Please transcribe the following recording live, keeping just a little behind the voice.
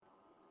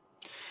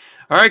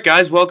All right,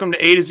 guys, welcome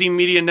to A to Z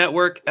Media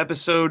Network,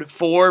 episode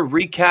 4,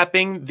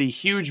 recapping the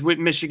huge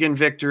Michigan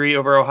victory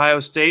over Ohio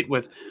State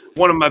with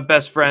one of my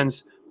best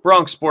friends,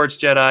 Bronx Sports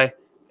Jedi.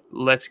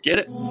 Let's get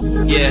it.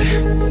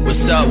 Yeah,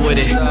 what's up with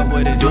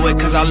it? Do it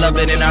cause I love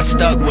it and I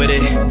stuck with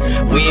it.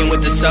 We ain't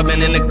with the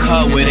subbing in the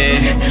cut with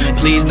it.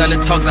 Please, none of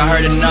the talks, I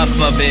heard enough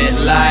of it.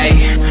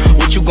 Like,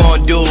 what you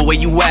gonna do? Where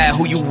you at?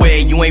 Who you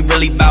with? You ain't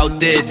really about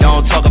this,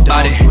 don't talk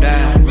about it.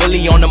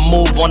 Really on the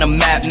move, on the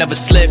map, never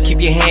slip. Keep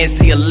your hands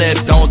to your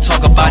lips, don't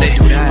talk about it.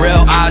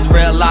 Real eyes,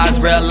 real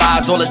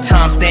lies all the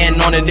time.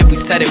 Stand on it, if we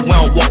said it, we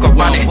don't walk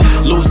around it.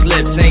 Loose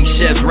lips, ain't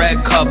ships, red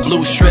cup,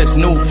 blue strips,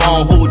 new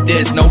phone, who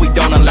this? No, we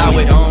don't allow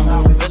it.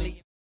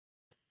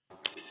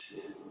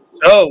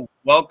 So,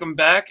 welcome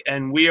back,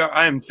 and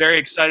I am very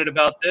excited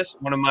about this.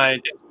 One of my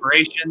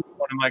inspirations,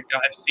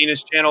 I've seen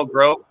his channel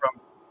grow from,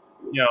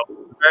 the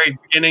very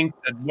beginning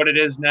to what it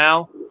is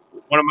now.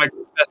 One of my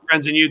best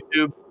friends in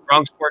YouTube,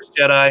 Bronx Sports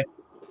Jedi.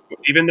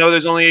 Even though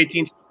there's only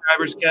 18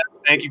 subscribers, Kev,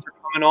 thank you for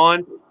coming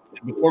on.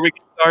 And before we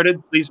get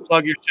started, please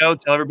plug your show.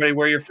 Tell everybody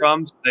where you're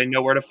from so they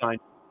know where to find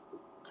you.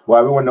 Well,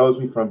 everyone knows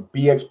me from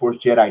BX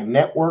Sports Jedi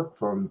Network,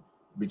 from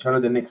Return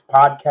of the Knicks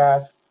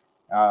podcast,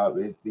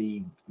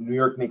 the New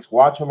York Knicks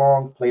Watch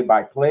Along,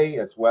 Play-by-Play,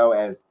 as well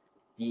as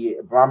the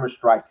Bomber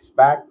Strikes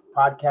Back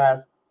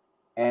podcast,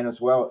 and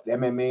as well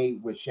MMA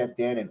with Chef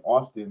Dan and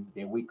Austin,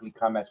 their weekly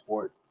combat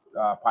sport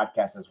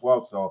podcast as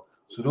well. So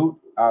salute,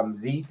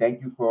 Z.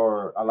 Thank you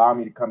for allowing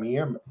me to come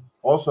here.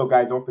 Also,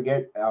 guys, don't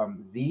forget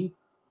Z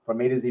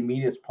from A to Z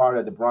Media is part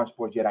of the Bronx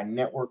Sports Jedi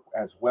Network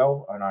as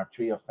well on our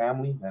tree of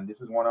families, and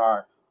this is one of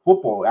our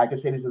football. I can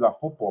say this is our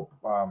football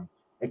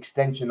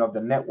extension of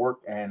the network,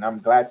 and I'm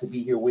glad to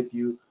be here with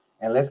you.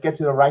 And let's get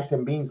to the rice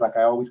and beans, like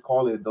I always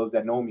call it, those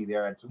that know me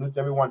there. And salute to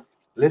everyone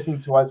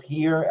listening to us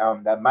here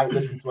that might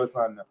listen to us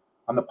on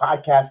the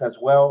podcast as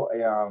well.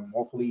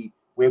 Hopefully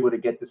we're able to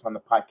get this on the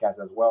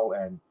podcast as well.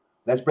 And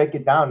let's break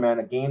it down, man.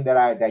 A game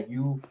that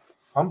you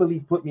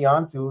humbly put me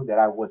onto that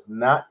I was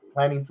not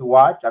planning to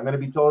watch. I'm going to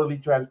be totally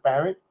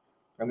transparent.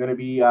 I'm going to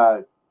be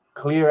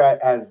clear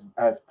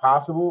as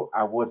possible.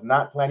 I was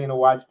not planning to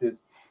watch this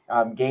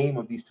game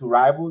of these two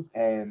rivals,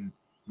 and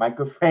my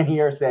good friend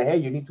here said, hey,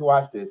 you need to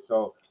watch this.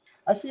 So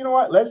I said, you know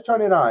what, let's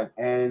turn it on.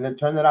 And it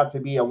turned out to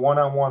be a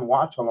one-on-one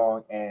watch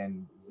along.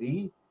 And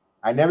Z,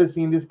 I never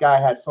seen this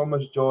guy have so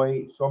much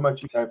joy, so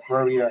much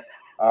euphoria.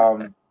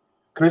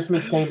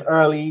 Christmas came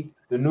early,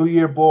 the New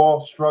Year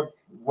ball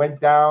went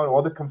down,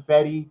 all the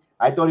confetti.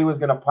 I thought he was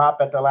gonna pop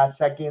at the last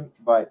second,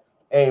 but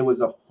hey, it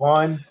was a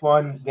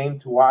fun game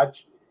to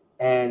watch.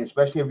 And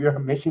especially if you're a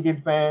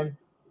Michigan fan,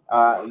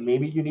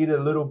 maybe you need a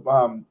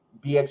little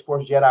BX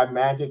Sports Jedi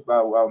magic,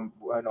 mind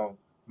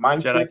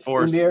Jedi tricks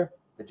Force in there,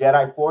 the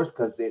Jedi Force,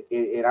 because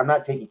it I'm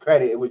not taking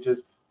credit. It was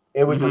just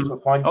a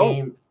fun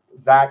game.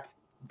 Zach,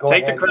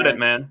 take the credit,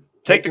 man.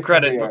 Take the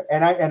credit.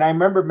 And I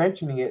remember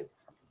mentioning it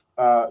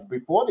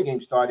before the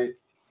game started.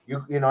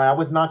 You know, I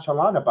was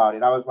nonchalant about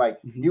it. I was like,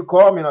 you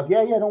called me, and I was,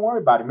 yeah, don't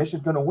worry about it.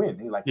 Michigan's gonna win.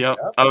 And like, yeah,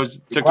 I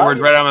took the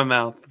words right out of my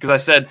mouth because I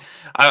said,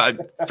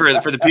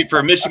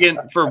 for Michigan,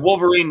 for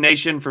Wolverine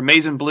Nation, for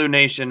Maize and Blue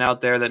Nation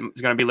out there that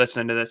is going to be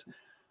listening to this,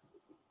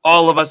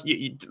 all of us,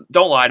 you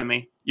don't lie to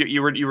me.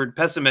 You were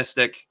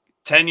pessimistic.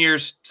 10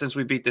 years since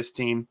we beat this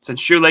team, since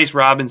Shoelace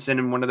Robinson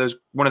and one of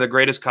the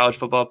greatest college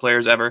football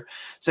players ever.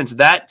 Since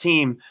that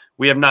team,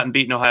 we have not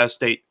beaten Ohio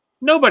State.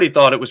 Nobody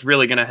thought it was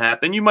really going to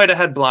happen. You might have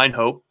had blind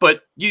hope,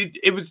 but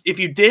if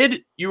you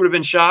did, you would have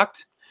been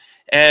shocked.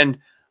 And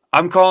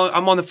I'm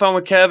on the phone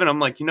with Kevin. I'm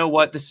like, you know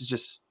what? This is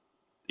just,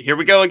 here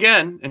we go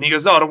again. And he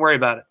goes, oh, don't worry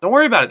about it. Don't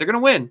worry about it. They're going to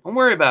win. Don't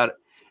worry about it.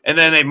 And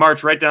then they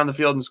march right down the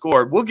field and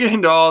score. We'll get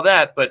into all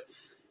that, but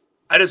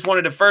I just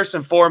wanted to first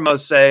and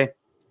foremost say,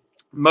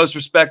 most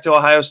respect to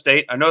Ohio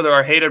State. I know they're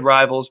our hated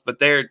rivals, but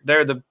they're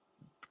the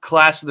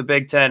class of the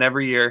Big Ten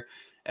every year.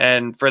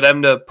 And for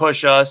them to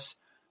push us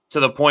to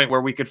the point where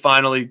we could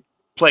finally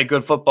play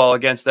good football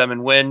against them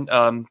and win,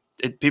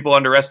 people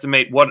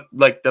underestimate what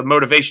the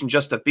motivation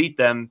just to beat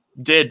them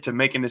did to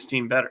making this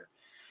team better.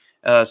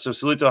 So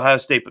salute to Ohio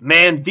State. But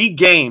man,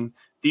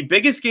 the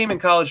biggest game in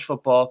college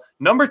football,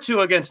 number 2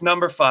 against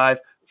number 5,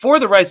 for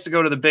the rights to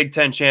go to the Big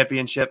Ten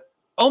championship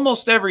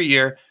almost every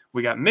year.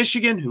 We got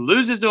Michigan, who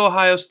loses to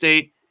Ohio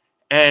State,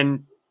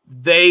 and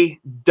they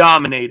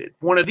dominated.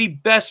 One of the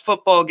best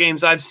football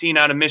games I've seen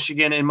out of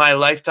Michigan in my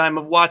lifetime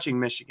of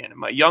watching Michigan, in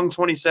my young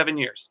 27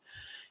 years.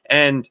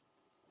 And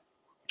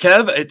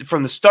Kev,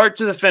 from the start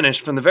to the finish,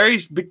 from the very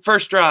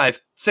first drive,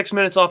 6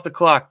 minutes off the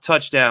clock,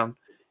 touchdown.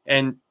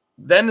 And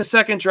then the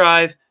second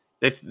drive,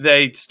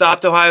 they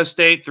stopped Ohio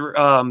State,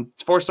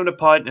 forced them to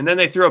punt, and then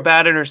they threw a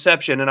bad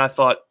interception, and I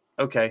thought,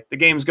 okay, the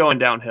game's going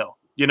downhill.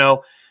 You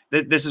know,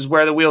 this is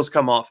where the wheels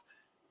come off.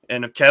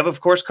 And Kev, of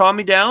course, calmed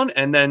me down,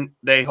 and then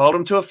they held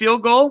them to a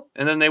field goal,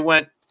 and then they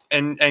went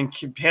and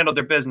handled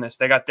their business.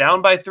 They got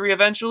down by 3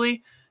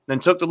 eventually, then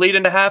took the lead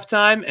into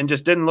halftime and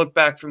just didn't look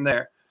back from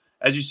there.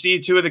 As you see,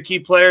 2 of the key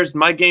players,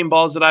 my game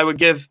balls that I would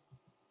give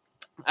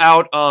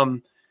out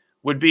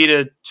would be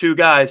to 2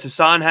 guys,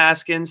 Hassan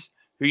Haskins,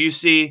 who you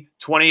see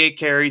 28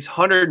 carries,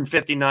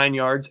 159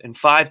 yards, and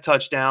 5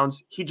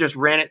 touchdowns. He just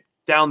ran it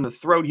down the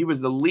throat. He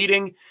was the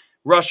leading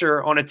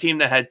rusher on a team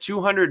that had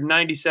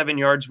 297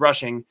 yards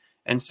rushing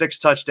and 6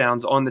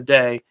 touchdowns on the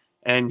day.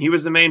 And he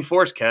was the main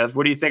force, Kev.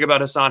 What do you think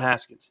about Hassan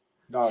Haskins?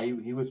 No,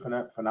 he was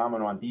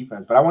phenomenal on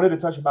defense. But I wanted to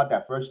touch about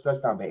that first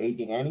touchdown by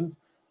A.J. Hennings.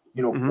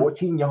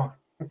 14 yards.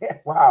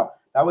 Wow.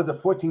 That was a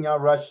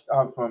 14-yard rush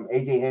from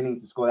A.J.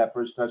 Hennings to score that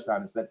first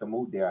touchdown and set the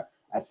mood there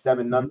at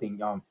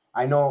 7-0.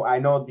 I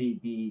know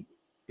the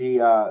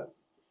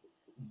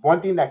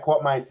one thing that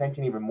caught my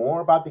attention even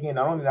more about the game,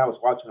 not only that I was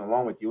watching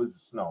along with you, was the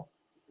snow.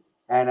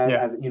 And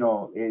as you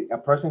know, a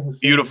person who's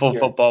beautiful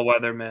football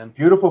weather, man.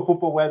 Beautiful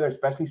football weather,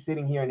 especially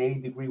sitting here in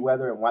 80-degree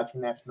weather and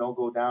watching that snow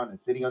go down and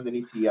sitting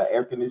underneath the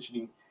air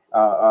conditioning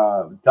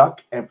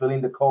duct and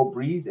feeling the cold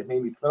breeze. It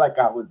made me feel like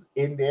I was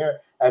in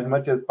there as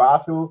much as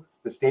possible.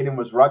 The stadium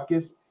was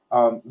ruckus.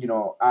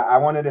 I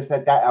wanted to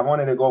set that. I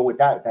wanted to go with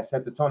that. That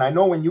set the tone. I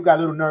know when you got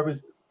a little nervous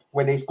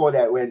when they scored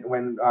that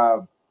when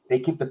they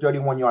kicked the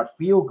 31-yard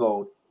field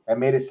goal and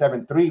made it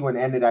 7-3 when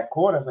it ended that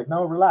quarter. I was like,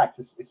 no, relax.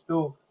 It's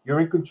still, you're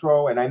in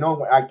control. And I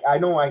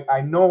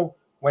know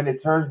when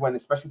it turns,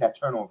 especially that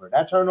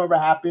turnover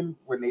happened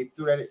when they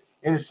threw that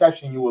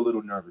interception, you were a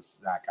little nervous,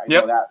 Zach. I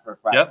know that for a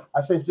fact. Yep.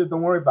 I said, just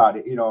don't worry about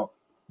it.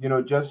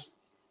 Just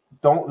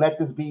don't let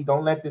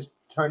this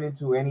turn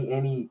into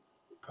any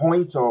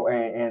points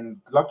and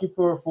lucky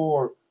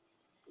for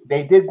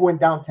they did going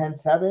down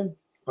 10-7,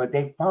 but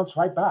they bounced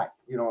right back.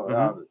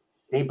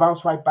 They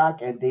bounced right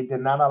back and they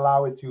did not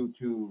allow it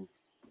to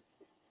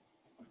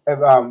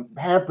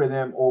hamper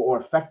them or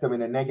affect them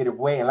in a negative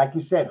way. And like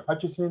you said,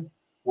 Hutchinson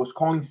was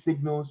calling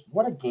signals.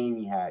 What a game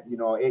he had,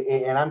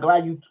 and I'm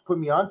glad you put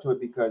me onto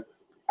it because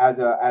as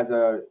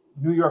a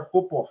New York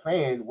football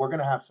fan, we're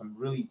gonna have some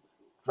really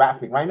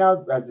drafting right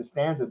now as it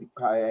stands.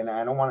 And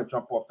I don't want to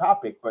jump off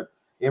topic, but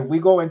if we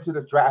go into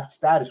the draft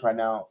status right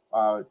now,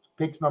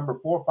 picks number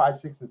 4, 5,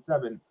 6, and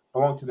 7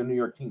 belong to the New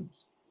York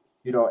teams,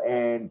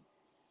 and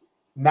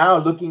now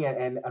looking at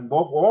and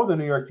all the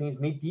New York teams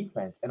need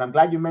defense. And I'm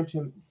glad you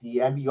mentioned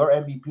your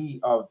MVP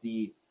of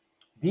the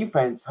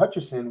defense,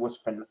 Hutchinson, was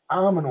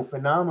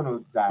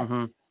phenomenal, Zach.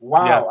 Mm-hmm.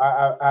 Wow.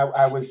 Yeah.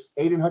 I was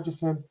Aiden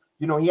Hutchinson.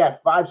 He had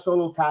 5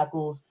 solo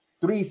tackles,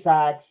 3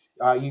 sacks.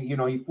 He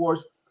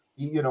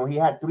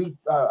had 3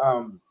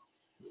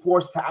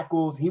 forced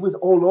tackles. He was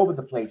all over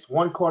the place.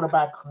 One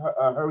quarterback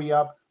hurry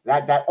up.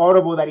 That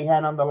audible that he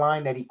had on the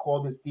line that he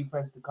called his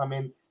defense to come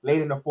in late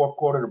in the fourth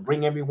quarter to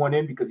bring everyone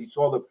in because he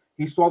saw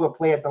the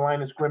play at the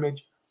line of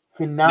scrimmage.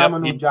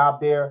 Phenomenal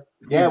job there.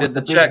 Yeah, with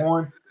the big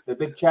horn, the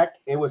big check.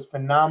 It was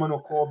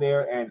phenomenal call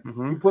there, and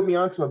he put me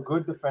onto a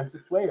good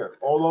defensive player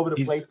all over the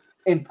place.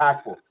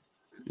 Impactful.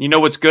 You know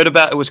what's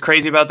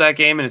crazy about that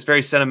game, and it's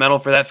very sentimental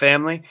for that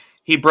family.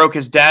 He broke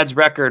his dad's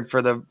record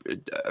for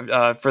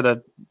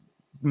the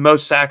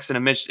most sacks in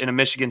a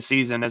Michigan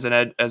season as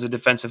a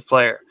defensive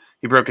player.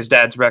 He broke his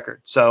dad's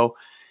record. So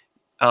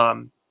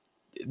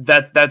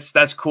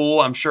that's cool.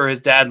 I'm sure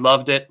his dad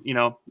loved it.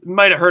 It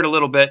might have hurt a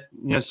little bit,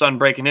 son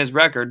breaking his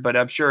record, but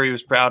I'm sure he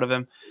was proud of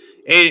him.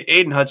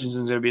 Aiden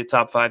Hutchinson's going to be a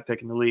top 5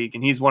 pick in the league,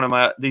 and he's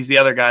the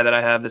other guy that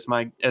I have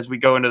as we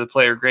go into the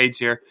player grades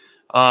here.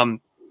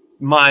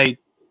 My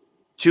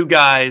 2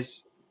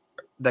 guys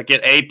that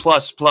get A+++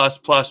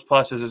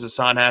 is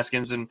Hassan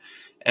Haskins and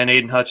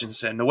Aiden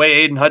Hutchinson. The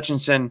way Aiden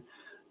Hutchinson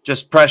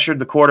just pressured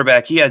the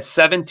quarterback, he had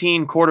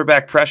 17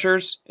 quarterback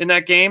pressures in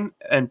that game,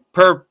 and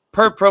per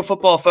Pro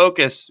Football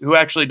Focus, who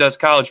actually does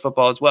college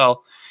football as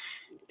well,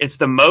 it's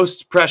the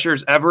most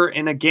pressures ever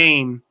in a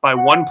game by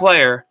one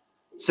player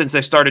since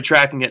they started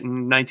tracking it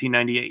in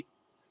 1998.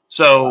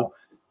 So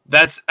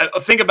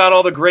think about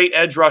all the great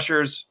edge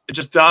rushers,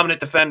 just dominant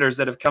defenders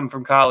that have come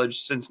from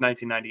college since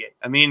 1998.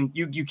 I mean,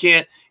 you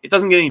can't. It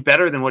doesn't get any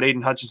better than what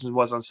Aiden Hutchinson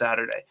was on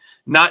Saturday.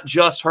 Not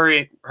just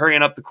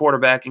hurrying up the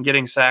quarterback and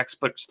getting sacks,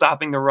 but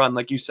stopping the run,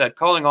 like you said,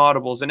 calling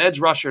audibles. An edge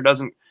rusher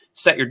doesn't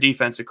set your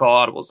defense to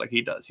call audibles like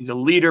he does. He's a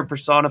leader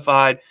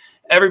personified.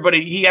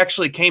 He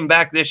actually came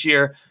back this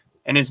year,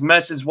 and his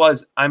message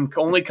was, "I'm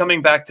only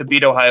coming back to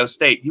beat Ohio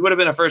State." He would have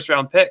been a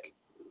first-round pick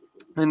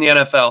in the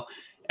NFL.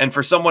 And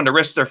for someone to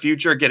risk their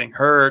future, getting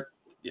hurt,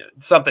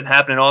 something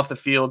happening off the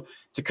field,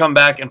 to come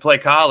back and play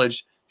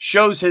college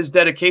shows his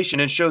dedication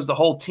and shows the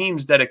whole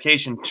team's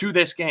dedication to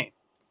this game.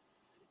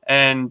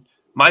 And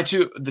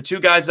the 2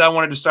 guys that I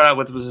wanted to start out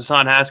with was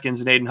Hassan Haskins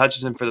and Aiden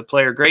Hutchinson for the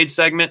player grade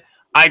segment.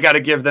 I got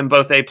to give them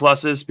both A+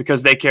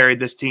 because they carried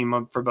this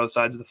team for both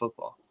sides of the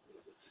football.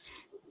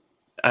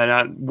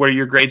 And what are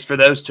your grades for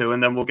those 2?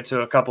 And then we'll get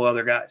to a couple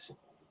other guys.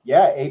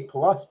 Yeah, A+,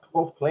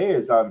 both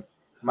players.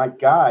 My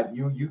God,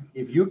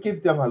 if you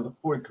give them a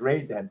lower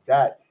grade than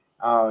that,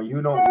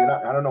 you're not.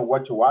 I don't know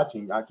what you're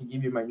watching. I can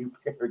give you my new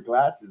pair of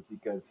glasses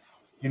because,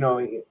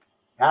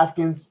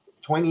 Haskins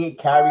 28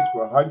 carries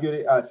for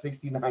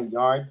 169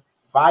 yards,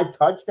 5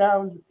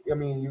 touchdowns. I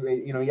mean,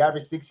 you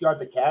average 6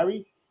 yards a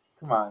carry.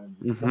 Come on,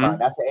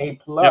 that's an A+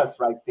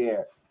 right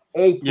there.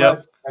 A+.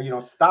 Yep.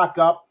 Stock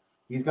up.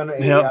 He's gonna.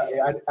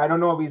 Yep. I don't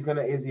know if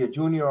is he a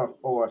junior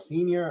or a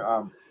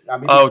senior?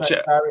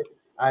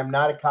 I'm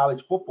not a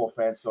college football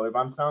fan. So if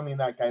I'm sounding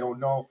like I don't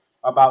know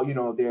about,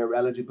 their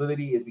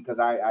eligibility, is because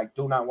I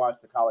do not watch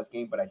the college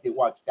game, but I did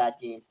watch that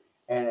game,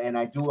 and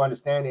I do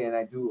understand it, and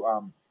I do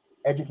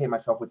educate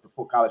myself with the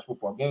college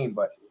football game,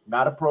 but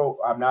not a pro.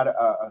 I'm not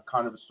a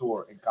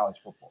connoisseur in college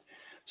football.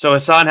 So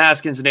Hassan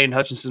Haskins and Aiden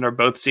Hutchinson are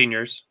both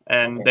seniors,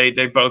 and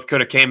they both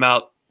could have came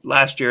out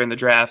last year in the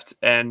draft,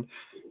 and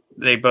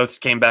they both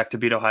came back to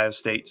beat Ohio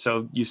State.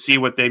 So you see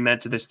what they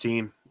meant to this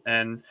team,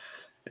 and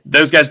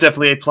those guys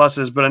definitely A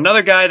pluses. But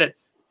another guy that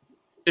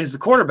is the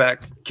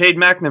quarterback, Cade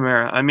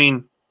McNamara. I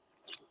mean,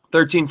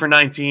 13 for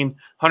 19,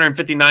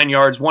 159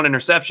 yards, 1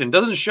 interception.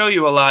 Doesn't show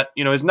you a lot.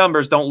 His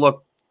numbers don't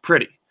look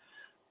pretty,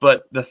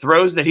 but the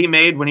throws that he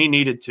made when he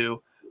needed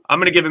to, I'm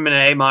going to give him an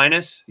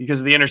A- because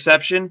of the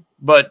interception.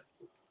 But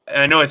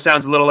I know it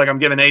sounds a little like I'm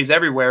giving A's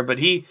everywhere, but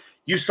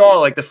you saw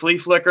like the flea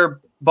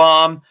flicker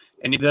bomb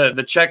and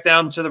the check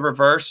down to the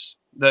reverse.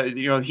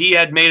 He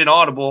had made an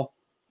audible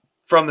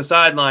from the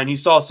sideline. He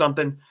saw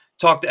something,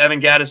 talked to Evan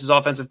Gaddis, his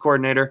offensive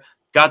coordinator,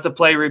 got the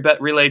play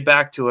relayed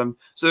back to him.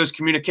 So there's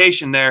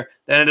communication there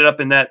that ended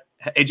up in that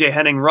A.J.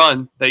 Henning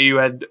run that you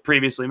had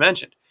previously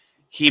mentioned.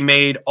 He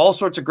made all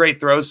sorts of great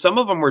throws. Some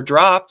of them were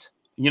dropped,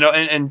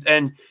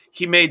 and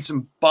he made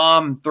some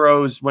bomb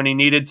throws when he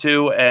needed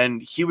to,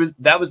 and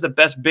that was the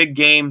best big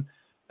game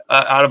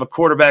out of a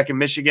quarterback in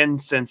Michigan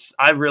since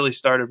I've really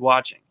started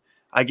watching.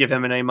 I give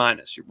him an A-.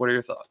 What are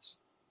your thoughts?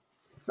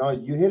 No,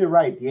 you hit it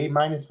right. The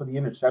A- for the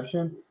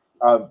interception.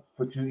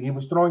 He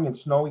was throwing in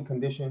snowy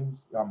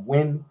conditions,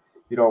 wind.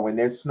 When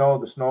there's snow,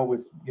 the snow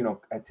was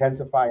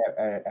intensify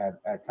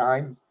at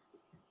times,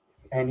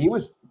 and he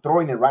was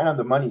throwing it right on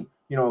the money.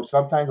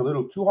 Sometimes a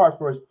little too hard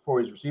for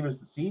his receivers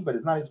to see, but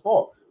it's not his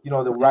fault.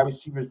 The wide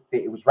receivers,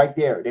 it was right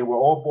there. They were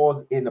all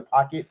balls in the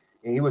pocket,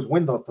 and he was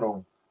window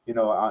throwing.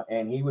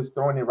 And he was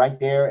throwing it right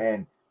there.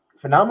 And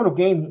phenomenal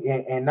game.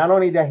 And not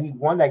only that, he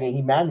won that game,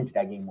 he managed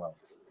that game well.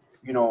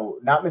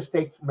 Not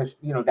mistake.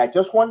 That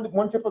just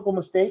one typical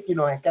mistake. It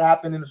could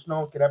happen in the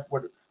snow. It could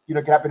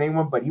happen to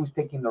anyone. But he was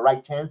taking the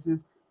right chances,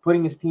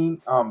 putting his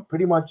team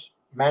pretty much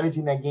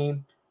managing that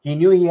game. He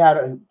knew he had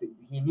a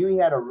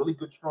really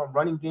good, strong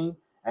running game,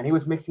 and he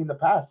was mixing the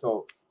pass.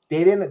 So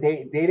they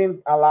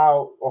didn't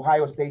allow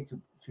Ohio State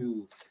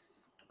to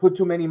put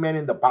too many men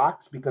in the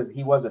box because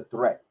he was a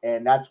threat,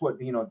 and that's what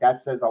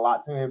that says a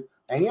lot to him.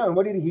 And and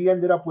what did he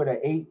ended up with an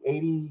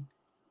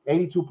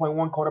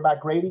 82.1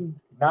 quarterback rating?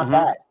 Not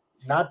bad.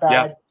 Not bad.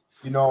 Yeah.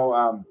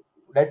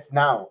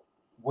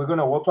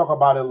 We'll talk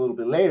about it a little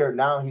bit later.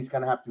 Now he's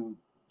gonna have to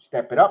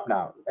step it up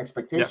now.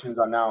 Expectations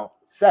are now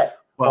set.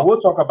 Well, but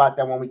we'll talk about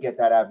that when we get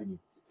that avenue.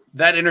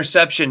 That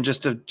interception,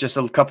 just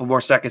a couple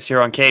more seconds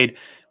here on Cade,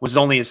 was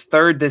only his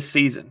third this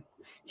season.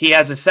 He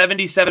has a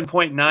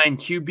 77.9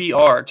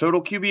 QBR,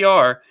 total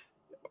QBR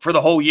for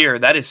the whole year.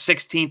 That is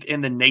 16th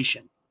in the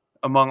nation.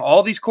 Among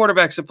all these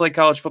quarterbacks that play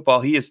college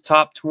football, he is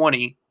top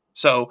 20.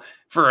 So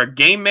for a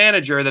game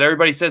manager that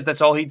everybody says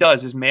that's all he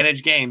does is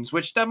manage games,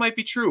 which that might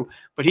be true,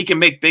 but he can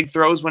make big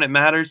throws when it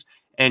matters,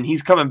 and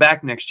he's coming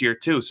back next year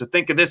too. So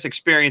think of this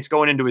experience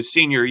going into his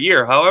senior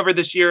year. However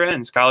this year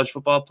ends, college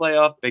football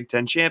playoff, Big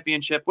Ten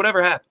championship,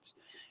 whatever happens,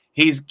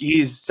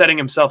 he's setting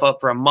himself up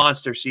for a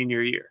monster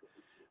senior year.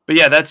 But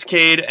yeah, that's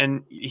Cade,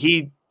 and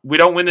we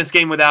don't win this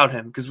game without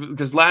him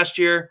because last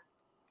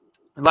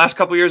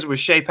couple years it was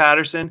Shea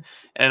Patterson,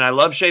 and I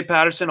love Shea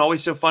Patterson,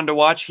 always so fun to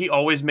watch. He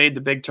always made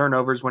the big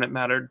turnovers when it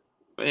mattered,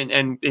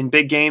 and in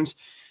big games,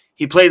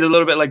 he played a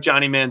little bit like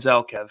Johnny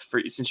Manziel, Kev.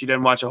 Since you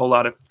didn't watch a whole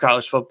lot of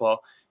college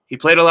football, he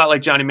played a lot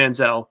like Johnny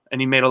Manziel,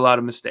 and he made a lot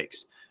of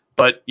mistakes.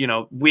 But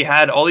we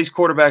had all these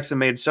quarterbacks that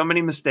made so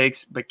many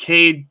mistakes, but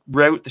Cade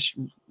wrote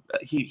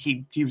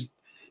he was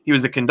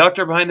the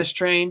conductor behind this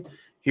train.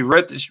 He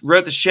wrote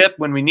the ship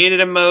when we needed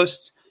him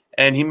most,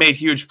 and he made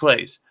huge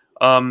plays.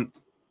 The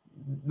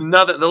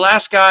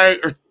last guy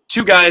or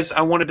two guys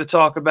I wanted to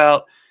talk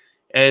about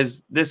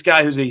is this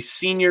guy who's a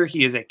senior.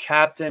 He is a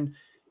captain.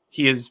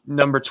 He is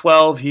number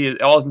 12. He is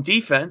all in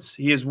defense.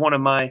 He is one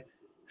of my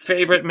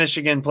favorite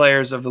Michigan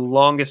players of the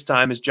longest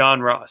time is John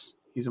Ross.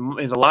 He's a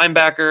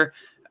linebacker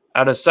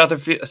out of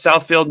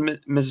Southfield,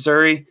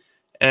 Missouri,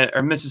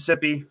 or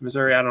Mississippi,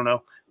 Missouri. I don't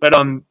know, but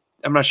I'm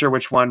not sure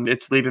which one.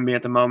 It's leaving me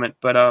at the moment.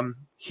 But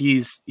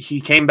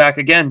he came back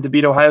again to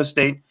beat Ohio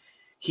State.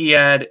 He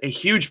had a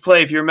huge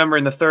play, if you remember,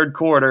 in the third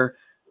quarter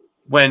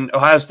when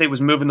Ohio State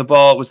was moving the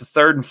ball. It was the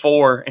 3rd and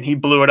 4, and he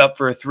blew it up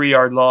for a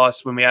 3-yard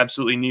loss when we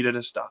absolutely needed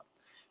a stop.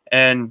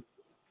 And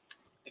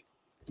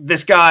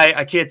this guy,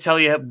 I can't tell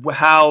you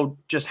how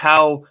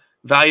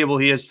valuable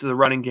he is to the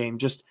running game.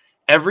 Just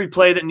every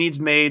play that needs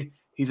made.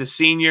 He's a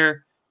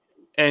senior,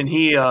 and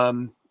he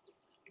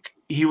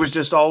was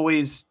just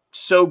always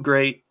so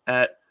great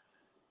at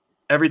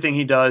everything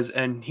he does,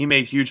 and he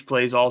made huge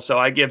plays also.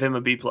 I give him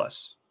a B+.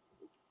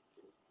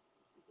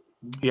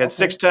 He had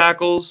 6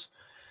 tackles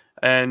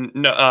and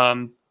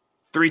 2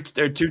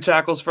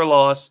 tackles for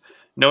loss,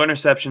 no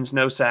interceptions,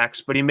 no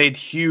sacks, but he made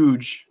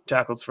huge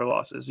tackles for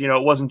losses. It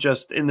wasn't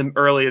just in the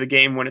early of the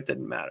game when it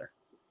didn't matter.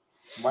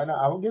 Why not?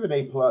 I will give it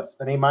an A+,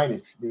 an A-,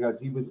 because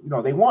he was,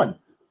 they won.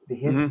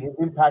 his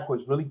impact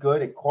was really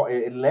good.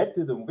 It led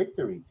to the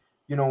victory.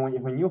 You know,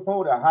 when you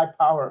hold a high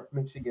power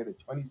Michigan at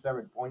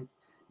 27 points,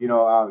 you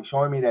know,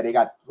 showing me that they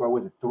got, what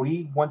was it,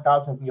 3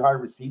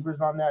 1,000-yard receivers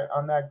on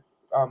that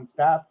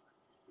staff.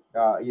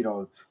 You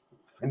know,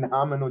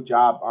 phenomenal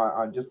job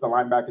on just the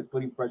linebackers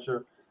putting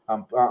pressure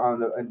on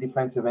the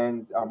defensive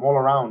ends all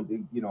around.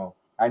 You know,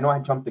 I know I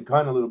jumped the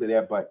gun a little bit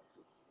there, but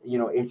you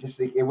know,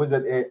 it was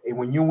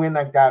when you win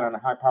like that on a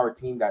high power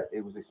team that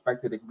it was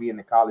expected to be in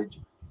the college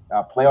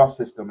playoff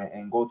system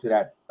and go to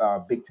that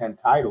Big Ten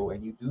title,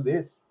 and you do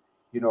this,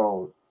 you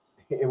know,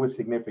 it was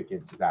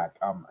significant, Zach.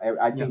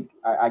 I think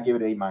I give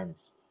it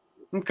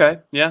A-. Okay,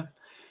 yeah,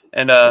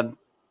 and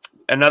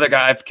another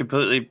guy I've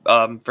completely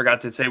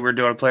forgot to say we're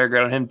doing a player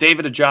grade on him,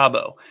 David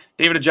Ojabo.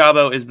 David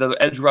Ojabo is the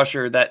edge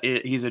rusher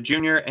he's a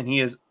junior, and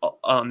he is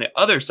on the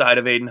other side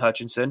of Aiden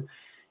Hutchinson.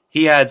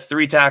 He had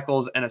 3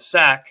 tackles and a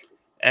sack,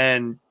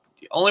 and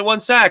only 1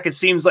 sack. It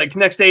seems like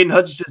next to Aiden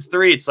Hutchinson's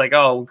 3, it's like,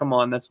 oh, come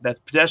on, that's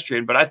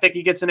pedestrian. But I think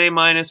he gets an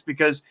A-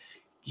 because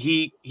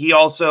he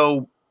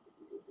also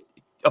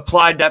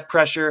applied that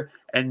pressure,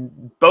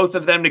 and both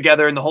of them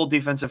together in the whole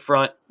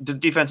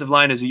defensive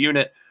line as a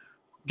unit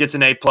gets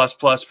an A++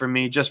 for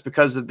me, just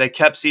because they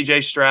kept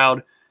CJ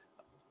Stroud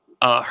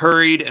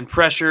hurried and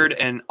pressured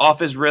and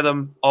off his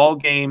rhythm all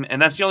game. And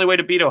that's the only way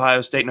to beat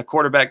Ohio State, and a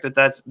quarterback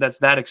that's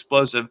that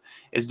explosive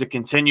is to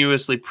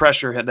continuously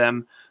pressure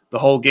them the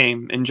whole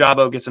game. And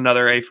Jabo gets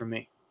another A from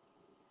me.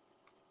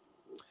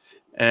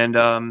 And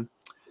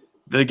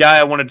the guy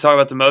I wanted to talk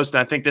about the most,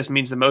 and I think this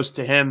means the most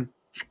to him,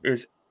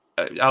 is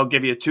I'll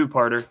give you a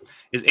 2-parter,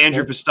 is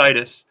Andrew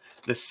Vestitis.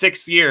 The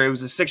 6th year, it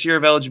was a 6-year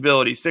of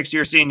eligibility,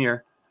 6-year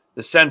senior,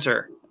 the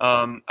center.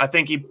 I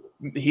think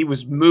he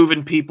was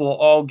moving people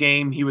all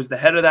game. He was the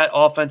head of that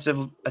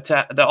offensive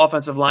attack, the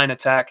offensive line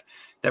attack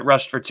that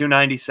rushed for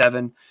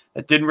 297.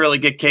 That didn't really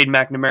get Cade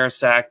McNamara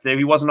sacked.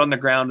 He wasn't on the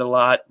ground a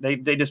lot. They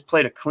just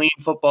played a clean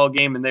football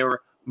game, and they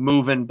were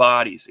moving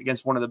bodies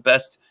against one of the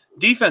best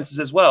defenses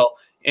as well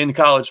in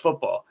college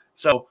football.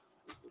 So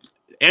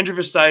Andrew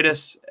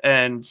Vestitis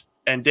and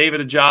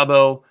David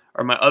Ojabo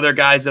are my other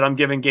guys that I'm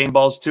giving game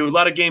balls to. A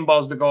lot of game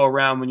balls to go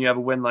around when you have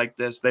a win like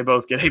this. They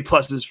both get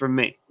A+ from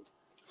me.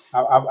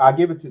 I'll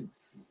give it to,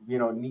 you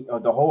know,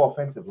 the whole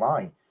offensive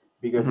line,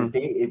 because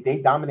if they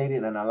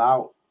dominated and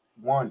allowed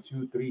 1,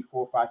 2, 3,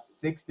 4, 5,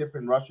 6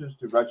 different rushers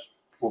to rush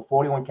for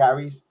 41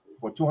 carries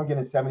for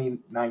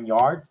 279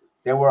 yards,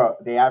 they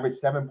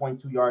averaged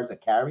 7.2 yards a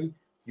carry.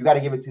 You got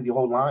to give it to the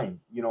whole line.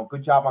 You know,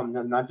 good job on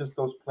not just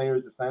those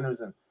players, the centers,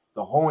 and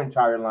the whole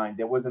entire line.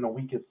 There wasn't a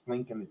weakest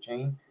link in the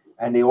chain,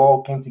 and they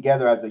all came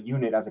together as a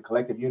unit, as a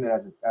collective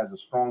unit, as a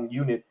strong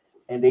unit.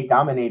 And they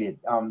dominated.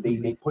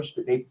 They pushed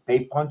it. They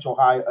punched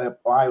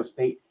Ohio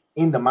State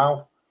in the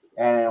mouth,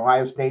 and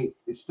Ohio State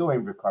is still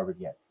ain't recovered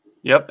yet.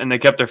 Yep, and they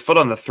kept their foot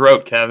on the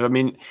throat, Kev. I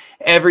mean,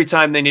 every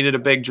time they needed a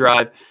big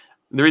drive.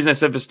 The reason I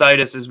said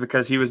Vestitis is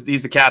because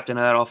he's the captain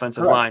of that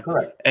offensive line.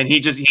 Correct. And he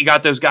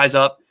got those guys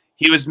up.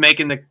 He was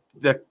making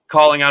the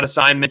calling out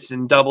assignments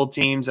and double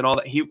teams and all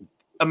that.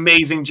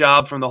 Amazing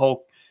job from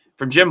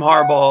Jim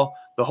Harbaugh,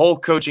 the whole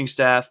coaching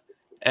staff.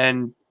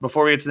 And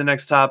before we get to the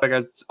next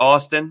topic,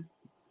 Austin,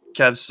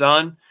 Kev's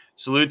son,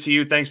 salute to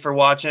you. Thanks for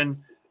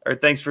watching, or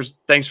thanks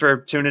for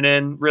tuning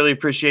in. Really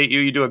appreciate you.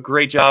 You do a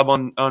great job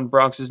on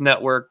Bronx's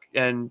network,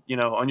 and you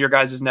know, on your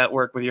guys'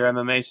 network with your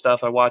MMA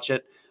stuff. I watch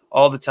it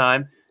all the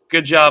time.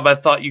 Good job. I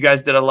thought you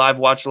guys did a live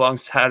watch along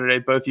Saturday.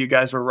 Both of you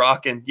guys were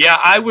rocking. Yeah,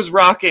 I was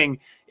rocking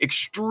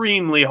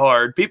extremely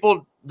hard.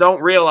 People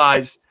don't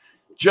realize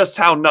just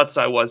how nuts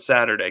I was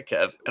Saturday,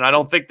 Kev, and I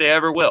don't think they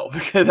ever will,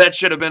 because that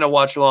should have been a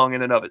watch along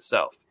in and of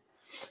itself.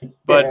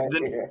 But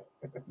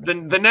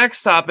the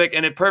next topic,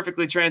 and it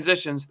perfectly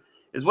transitions,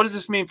 is what does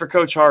this mean for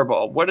Coach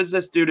Harbaugh? What does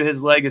this do to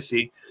his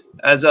legacy?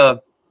 As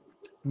a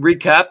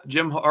recap,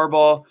 Jim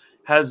Harbaugh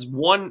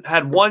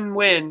had one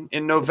win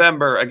in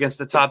November against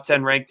the top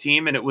 10 ranked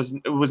team, and it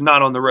was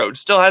not on the road.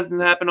 Still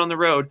hasn't happened on the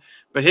road,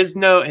 but his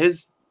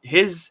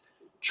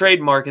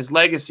trademark, his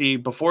legacy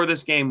before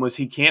this game was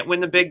he can't win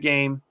the big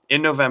game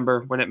in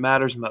November when it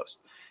matters most.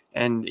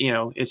 And, you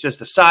know, it's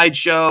just a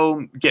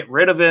sideshow. Get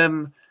rid of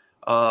him.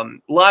 A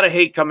lot of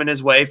hate coming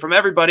his way from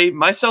everybody,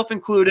 myself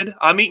included.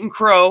 I'm eating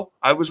crow.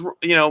 I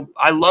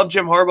love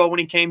Jim Harbaugh when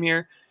he came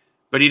here,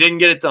 but he didn't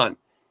get it done.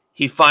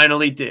 He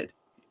finally did.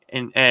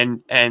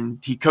 And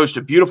he coached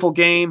a beautiful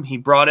game. He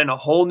brought in a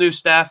whole new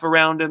staff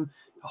around him,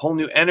 a whole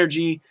new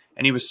energy,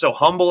 and he was so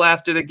humble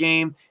after the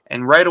game.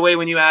 And right away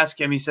when you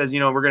ask him, he says, you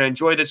know, we're going to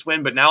enjoy this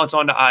win, but now it's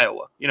on to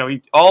Iowa. You know,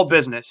 all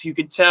business. You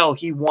could tell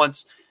he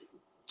wants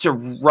to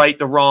right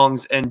the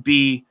wrongs and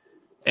be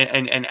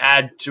and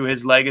add to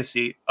his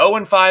legacy.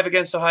 0-5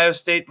 against Ohio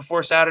State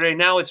before Saturday.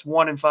 Now it's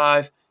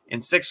 1-5 in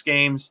 6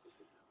 games.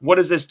 What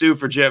does this do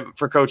for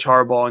Coach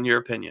Harbaugh, in your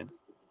opinion?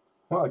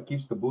 Well, it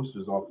keeps the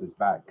boosters off his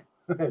back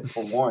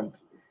for once.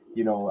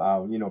 Right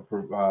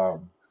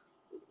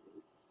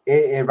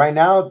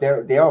now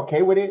they're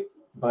okay with it,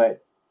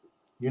 but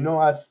you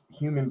know, us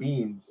human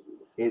beings,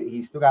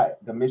 he still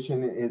got, the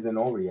mission isn't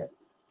over yet.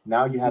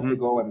 Now you have to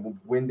go and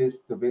win the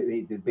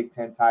Big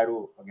Ten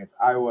title against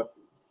Iowa.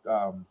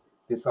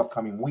 this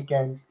upcoming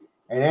weekend.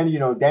 And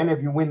then then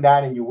if you win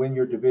that and you win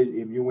your division,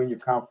 if you win your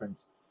conference,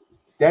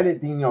 then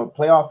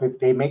playoff. If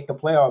they make the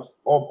playoffs,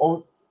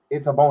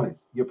 it's a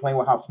bonus. You're playing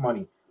with house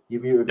money.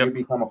 If you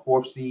become a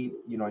 4th seed,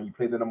 you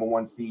play the number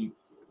 1 seed,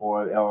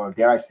 or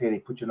dare I say they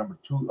put you number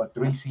 2 or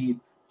 3 seed,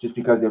 just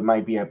because it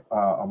might be a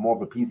more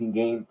of a pleasing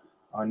game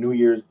on New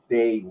Year's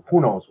Day.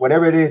 Who knows?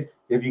 Whatever it is,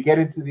 if you get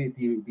into the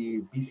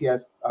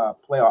BCS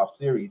playoff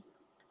series,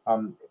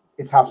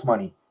 it's house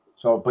money.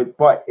 So,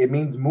 but it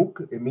means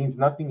mook. It means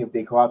nothing if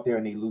they go out there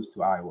and they lose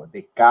to Iowa.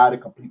 They got to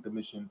complete the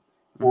mission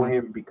for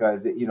him,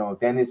 because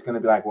then it's going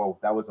to be like, well,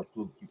 that was a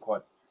fluke. You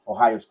caught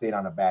Ohio State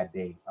on a bad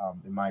day.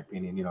 In my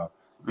opinion,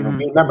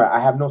 remember, I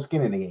have no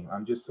skin in the game.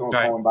 I'm just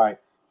going by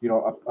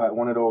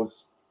one of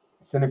those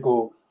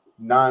cynical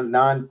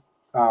non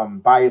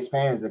biased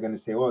fans are going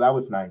to say, oh, that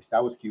was nice,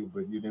 that was cute,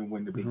 but you didn't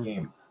win the big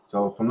game.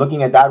 So from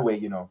looking at that way,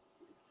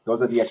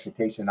 those are the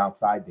expectations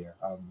outside there,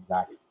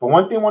 Zach. But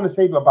one thing I want to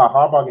say about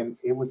Harbaugh, and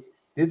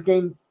this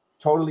game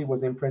totally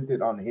was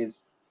imprinted on his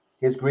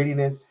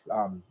grittiness.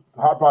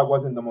 Harbaugh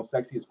wasn't the most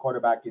sexiest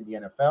quarterback in the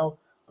NFL,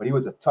 but he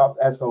was a tough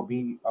SOB,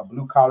 a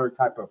blue collar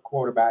type of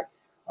quarterback.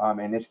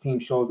 And this team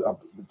showed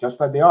just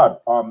like they are.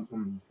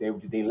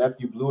 They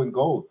left you blue and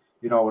gold,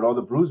 with all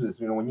the bruises.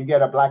 When you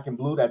get a black and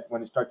blue, that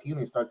when it starts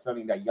healing, it starts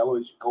turning that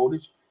yellowish,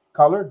 goldish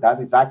color. That's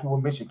exactly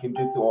what Michigan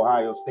did to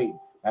Ohio State.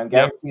 And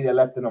guarantee they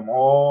left in them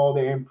all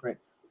their imprint,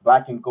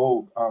 black and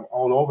gold,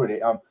 all over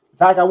it.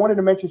 Zach, I wanted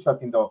to mention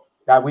something though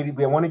that we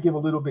want to give a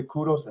little bit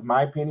kudos, in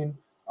my opinion.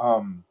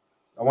 I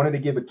wanted to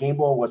give a game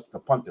ball was the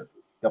punter.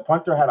 The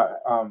punter had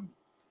a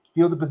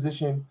field of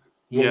position.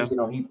 He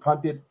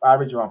punted,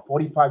 average around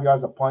 45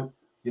 yards a punt.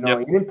 He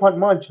didn't punt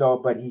much though,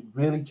 but he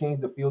really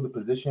changed the field of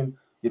position.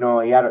 He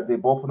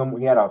had both of them.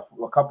 He had a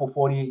couple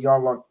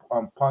 48-yard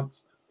long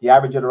punts. He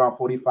averaged around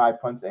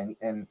 45 punts,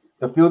 and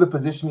the field of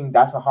positioning,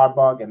 that's a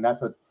Harbaugh, and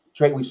that's a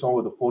trait we saw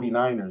with the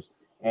 49ers.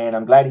 And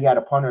I'm glad he had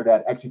a punter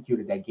that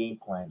executed that game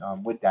plan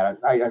with that.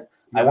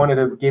 I wanted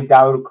to give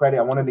that a little credit.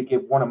 I wanted to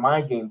give one of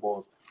my game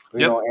balls,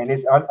 and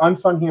it's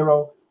unsung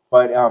hero,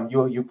 but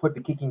you put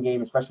the kicking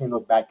game, especially in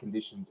those bad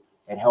conditions,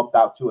 it helped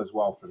out too as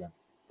well for them.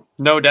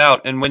 No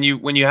doubt. And when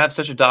you have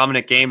such a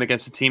dominant game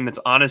against a team that's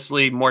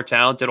honestly more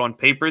talented on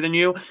paper than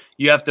you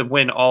have to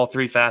win all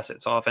 3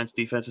 facets: offense,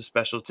 defense, and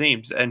special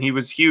teams. And he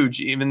was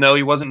huge, even though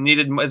he wasn't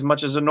needed as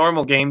much as a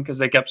normal game because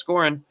they kept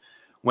scoring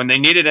when they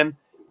needed him.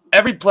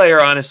 Every player,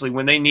 honestly,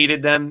 when they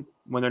needed them,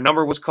 when their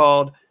number was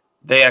called,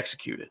 they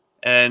executed.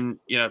 And,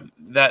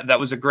 that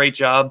was a great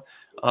job.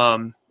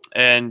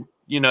 And,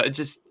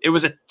 it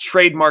was a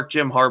trademark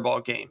Jim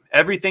Harbaugh game.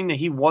 Everything that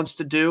he wants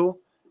to do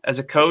as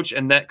a coach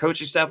and that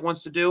coaching staff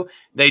wants to do,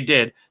 they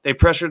did. They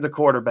pressured the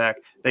quarterback.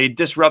 They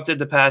disrupted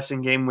the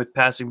passing game with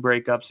passing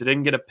breakups. They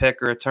didn't get a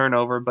pick or a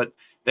turnover, but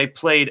they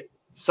played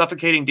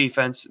suffocating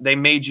defense. They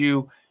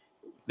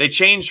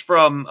changed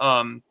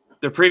from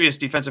their previous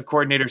defensive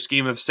coordinator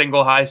scheme of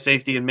single high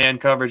safety and man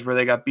coverage where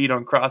they got beat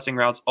on crossing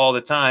routes all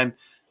the time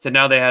to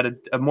now they had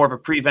a more of a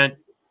prevent,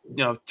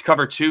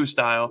 cover 2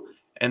 style,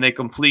 and they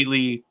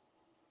completely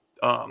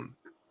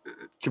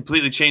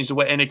changed the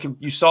way. And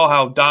you saw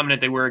how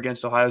dominant they were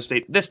against Ohio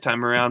State this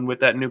time around with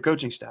that new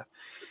coaching staff.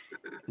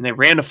 And they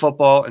ran the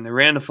football, and they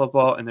ran the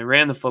football, and they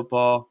ran the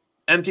football,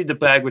 emptied the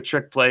bag with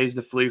trick plays,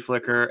 the flea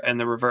flicker, and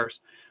the reverse.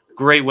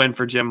 Great win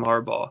for Jim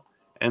Harbaugh.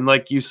 And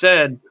like you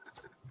said,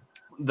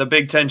 the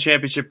Big Ten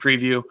championship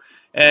preview.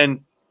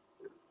 And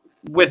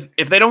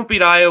if they don't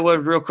beat Iowa,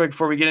 real quick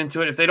before we get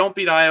into it, if they don't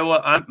beat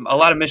Iowa, a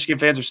lot of Michigan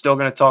fans are still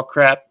going to talk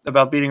crap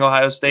about beating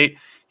Ohio State.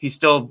 He's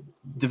still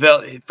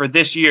developed for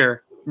this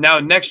year. Now,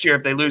 next year,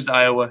 if they lose to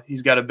Iowa,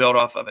 he's got to build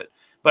off of it.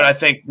 But I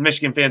think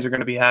Michigan fans are going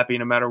to be happy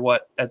no matter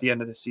what at the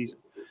end of the season.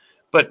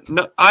 But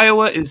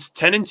Iowa is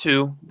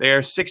 10-2. They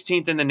are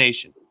 16th in the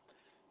nation.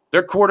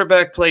 Their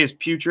quarterback play is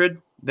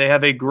putrid. They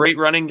have a great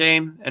running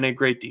game and a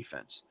great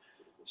defense.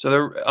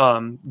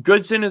 So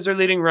Goodson is their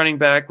leading running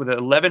back with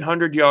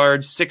 1,100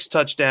 yards, 6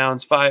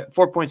 touchdowns,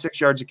 4.6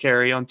 yards a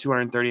carry on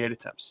 238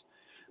 attempts.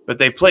 But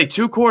they play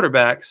 2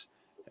 quarterbacks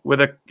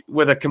with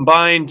a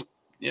combined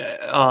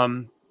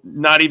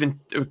not even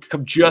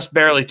just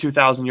barely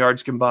 2,000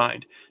 yards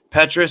combined.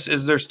 Petrus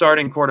is their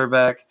starting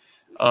quarterback,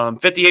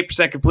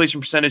 58%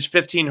 completion percentage,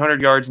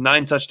 1,500 yards,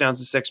 9 touchdowns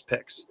and 6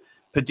 picks.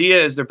 Padilla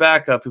is their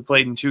backup, who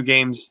played in 2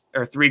 games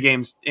or 3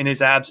 games in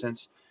his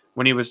absence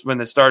when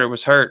the starter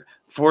was hurt.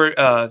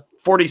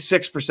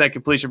 46%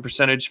 completion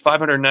percentage,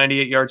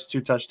 598 yards,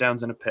 2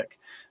 touchdowns and a pick.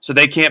 So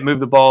they can't move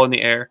the ball in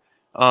the air.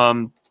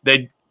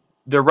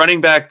 Their running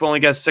back only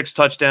got 6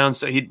 touchdowns,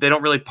 so they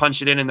don't really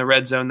punch it in the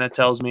red zone. That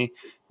tells me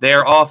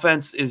their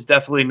offense is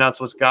definitely not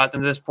what's got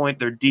them to this point.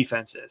 Their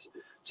defense is.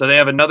 So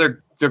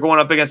they're going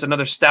up against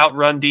another stout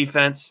run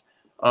defense.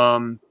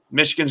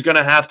 Michigan's going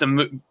to have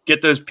to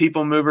get those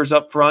people movers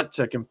up front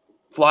to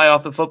fly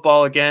off the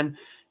football again.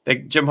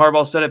 Jim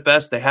Harbaugh said it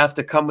best. They have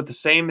to come with the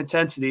same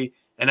intensity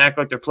and act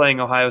like they're playing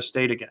Ohio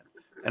State again.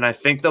 And I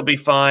think they'll be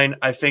fine.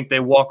 I think they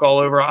walk all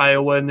over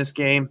Iowa in this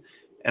game,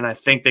 and I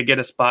think they get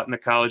a spot in the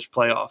college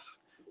playoff.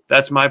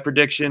 That's my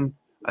prediction.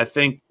 I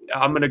think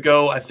I'm going to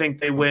go. I think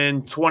they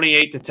win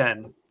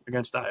 28-10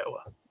 against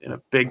Iowa in a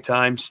big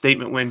time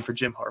statement win for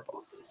Jim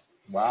Harbaugh.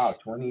 Wow,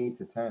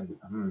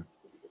 28-10.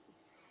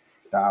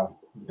 Wow,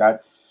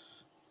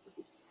 that's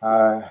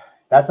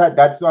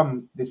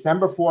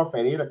December 4th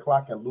at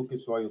 8:00 at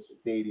Lucas Oil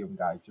Stadium,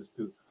 guys. Just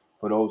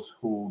for those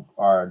who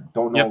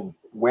don't know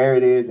where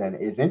it is and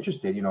is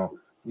interested,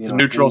 it's a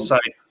neutral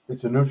site.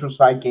 It's a neutral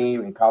site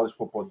game, and college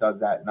football does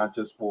that not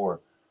just for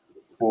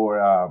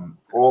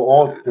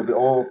all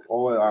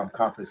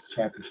conference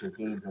championship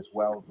games as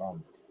well.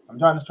 I'm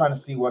trying to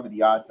see what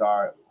the odds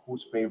are.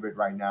 Who's favorite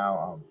right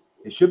now?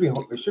 It should be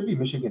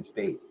Michigan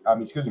State.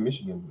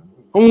 Michigan.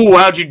 Ooh,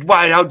 how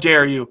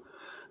dare you?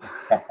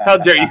 How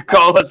dare you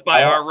call us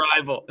by our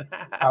rival?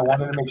 I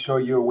wanted to make sure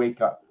you're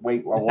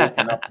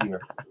woken up here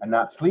and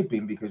not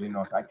sleeping, because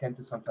I tend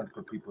to sometimes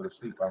put people to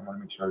sleep. I want to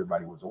make sure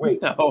everybody was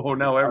awake.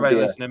 No, everybody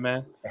listening,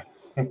 man.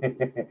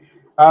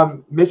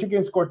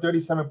 Michigan scored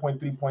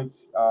 37.3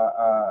 points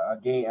a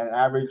game, an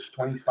average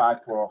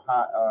 25 for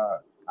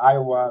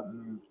Iowa.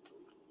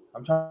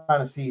 I'm trying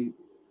to see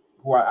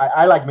who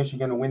I like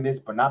Michigan to win this,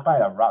 but not by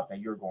the route that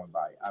you're going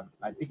by.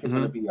 I think it's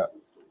going to be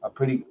a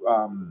pretty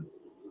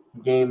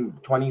game,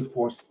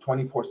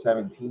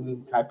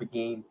 24-17 type of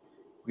game.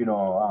 Very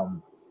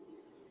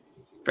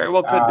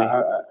well could be.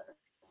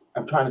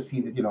 I'm trying to see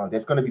that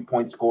there's going to be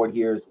points scored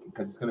here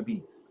because it's going to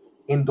be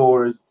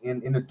indoors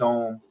in the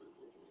dome.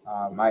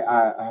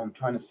 I'm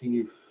trying to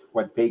see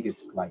what Vegas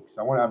likes.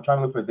 I'm trying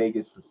to look for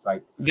Vegas'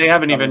 site. They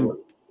haven't given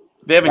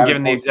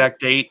the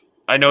exact date.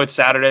 I know it's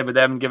Saturday, but they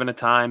haven't given a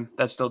time.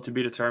 That's still to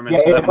be determined.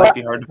 Yeah, so that might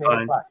be hard to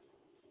find.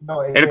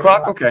 No, 8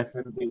 o'clock? Okay.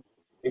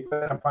 They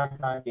put in a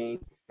primetime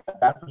game.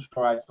 That's for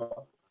sure. I saw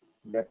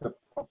that's a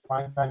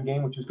primetime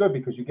game, which is good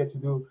because you get to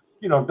do,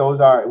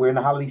 we're in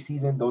the holiday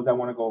season. Those that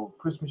want to go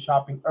Christmas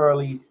shopping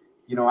early,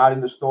 out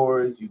in the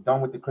stores, you're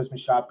done with the Christmas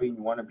shopping.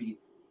 You want to be,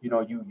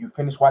 you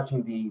finish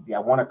watching the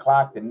at 1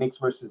 o'clock, the Knicks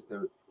versus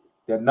the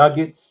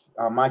Nuggets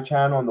on my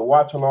channel on the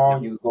watch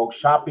along. You go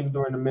shopping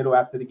during the middle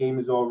after the game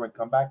is over and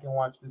come back and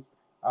watch this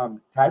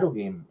title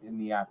game in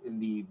the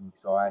evening.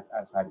 So as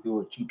I do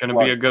a cheap, gonna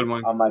be a good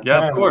one. On my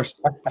channel.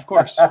 Of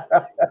course.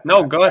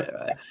 No, go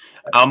ahead.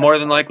 I'll more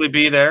than likely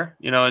be there.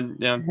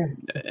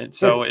 And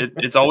so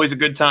it's always a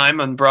good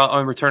time on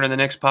Return of the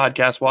Knicks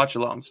podcast watch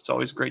alongs. It's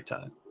always a great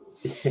time.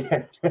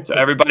 So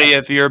everybody,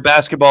 if you're a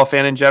basketball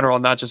fan in general,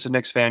 not just a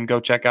Knicks fan, go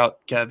check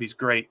out Kev. He's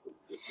great.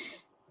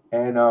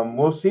 And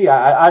we'll see.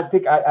 I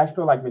think I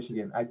still like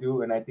Michigan. I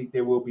do, and I think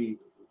they will be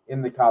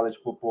in the college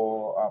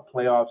football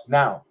playoffs.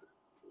 Now,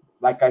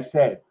 like I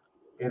said,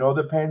 it all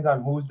depends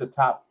on who's the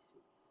top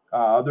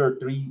other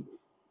three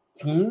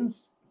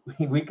teams.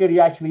 We could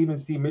actually even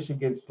see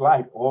Michigan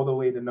slide all the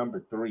way to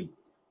number 3,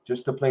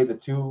 just to play the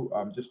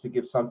 2, just to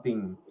give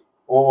something.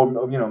 Or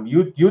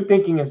you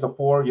thinking it's a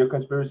 4, your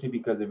conspiracy,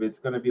 because if it's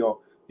going to be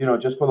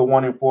just for the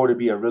 1 and 4 to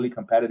be a really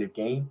competitive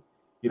game,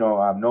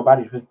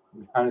 nobody. To be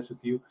honest with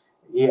you.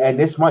 And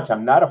this much,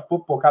 I'm not a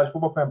college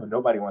football fan, but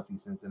nobody wants to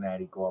see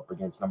Cincinnati go up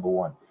against number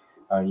 1.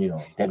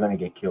 They're going to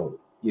get killed.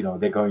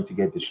 They're going to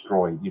get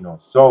destroyed.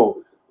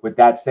 So with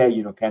that said,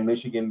 can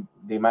Michigan?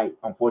 They might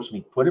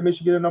unfortunately put a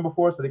Michigan at number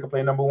 4 so they can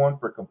play number 1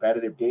 for a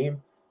competitive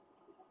game,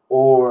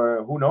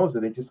 or who knows? Or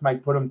they just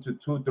might put them to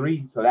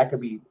 2-3. So that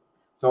could be.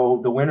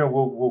 So the winner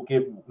will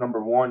give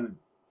number 1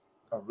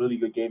 a really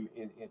good game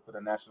in for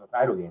the national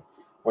title game.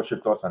 What's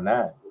your thoughts on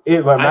that?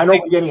 I know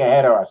we're getting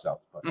ahead of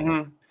ourselves, but.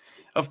 Mm-hmm.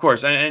 Of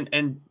course,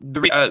 and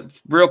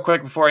real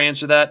quick before I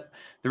answer that,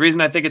 the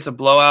reason I think it's a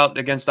blowout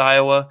against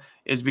Iowa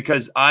is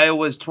because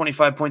Iowa's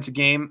 25 points a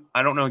game.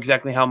 I don't know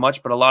exactly how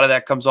much, but a lot of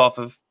that comes off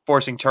of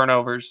forcing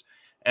turnovers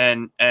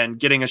and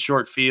getting a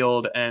short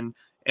field and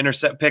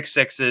pick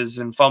sixes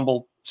and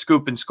fumble,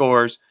 scoop and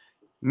scores.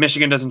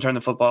 Michigan doesn't turn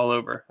the football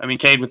over. I mean,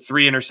 Cade with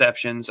 3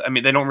 interceptions. I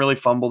mean, they don't really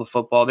fumble the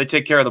football. They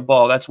take care of the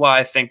ball. That's why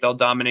I think they'll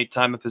dominate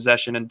time of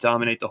possession and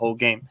dominate the whole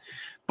game.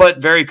 But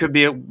very could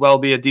be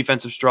a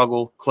defensive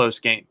struggle, close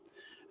game.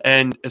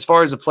 And as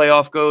far as the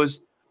playoff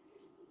goes,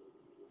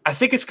 I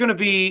think it's going to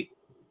be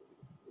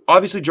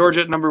obviously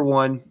Georgia at number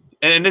 1,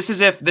 and this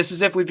is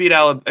if we beat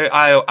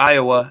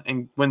Iowa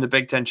and win the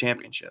Big Ten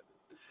championship.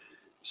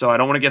 So I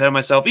don't want to get ahead of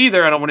myself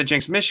either. I don't want to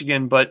jinx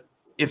Michigan, but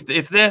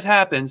if that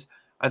happens,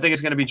 I think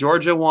it's going to be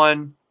Georgia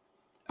 1,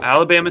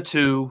 Alabama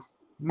 2,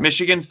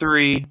 Michigan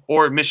 3,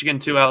 or Michigan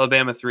 2,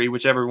 Alabama 3,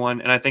 whichever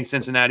one. And I think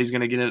Cincinnati's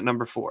going to get in at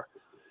number 4.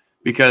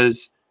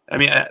 Because I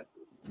mean,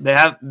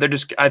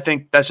 I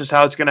think that's just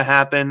how it's going to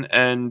happen,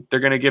 and they're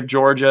going to give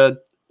Georgia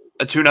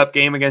a tune-up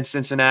game against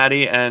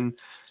Cincinnati, and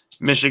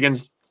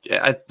Michigan's.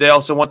 They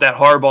also want that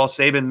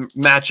Harbaugh-Saban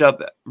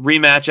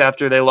rematch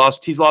after they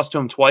lost. He's lost to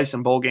him twice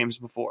in bowl games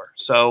before,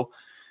 so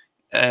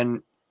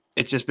and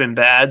it's just been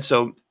bad.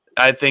 So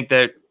I think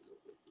that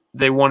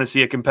they want to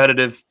see a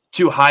competitive,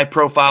 2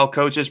 high-profile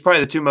coaches,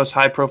 probably the 2 most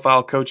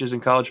high-profile coaches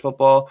in college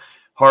football.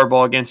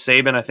 Harbaugh against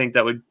Saban, I think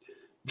that would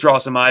draw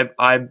some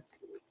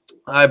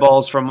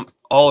eyeballs from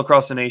all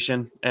across the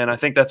nation, and I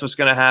think that's what's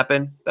going to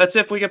happen. That's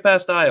if we get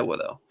past Iowa,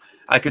 though.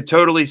 I could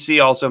totally see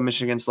also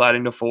Michigan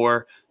sliding to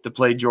 4 to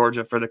play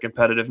Georgia for the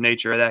competitive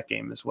nature of that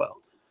game as well.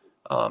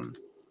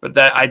 But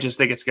that I just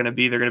think they're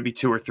going to be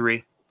 2 or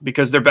 3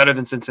 because they're better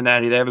than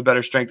Cincinnati. They have a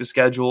better strength of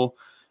schedule.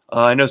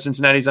 I know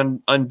Cincinnati's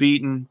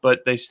unbeaten, but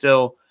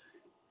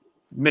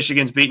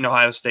Michigan's beaten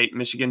Ohio State.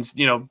 Michigan's,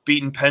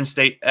 beaten Penn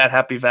State at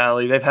Happy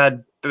Valley. They've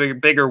had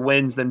bigger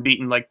wins than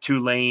beating like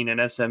Tulane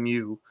and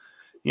SMU.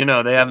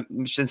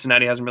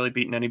 Cincinnati hasn't really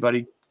beaten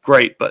anybody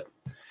great, but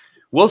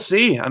we'll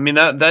see. I mean,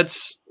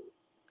 that's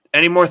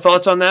any more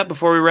thoughts on that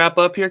before we wrap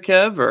up here,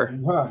 Kev? Or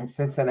no,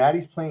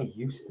 Cincinnati's playing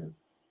Houston.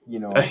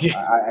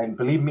 And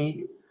believe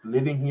me,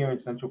 living here in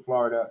Central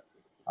Florida,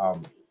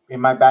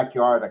 in my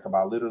backyard, like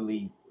about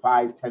literally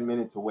 5-10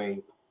 minutes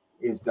away,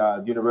 is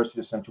the University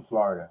of Central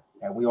Florida,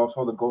 and we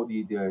also the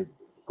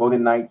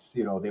Golden Knights.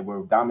 They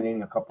were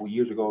dominating a couple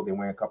years ago. They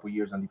went a couple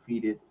years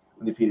undefeated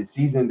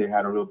season. They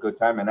had a real good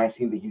time, and I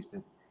seen the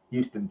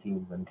Houston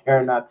teams, and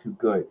they're not too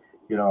good.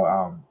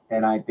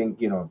 And I think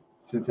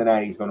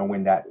Cincinnati is going to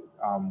win that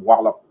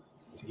wallop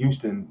to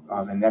Houston,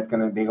 and they're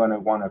going to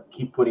want to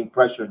keep putting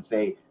pressure and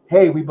say,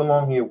 hey, we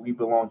belong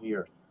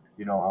here,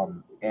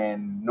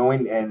 and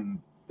knowing and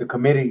the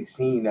committee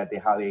seeing that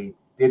how they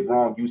did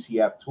wrong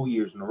UCF 2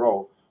 years in a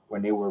row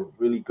when they were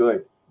really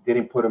good,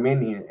 didn't put them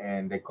in here,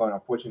 and they're going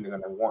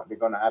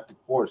to have to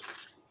force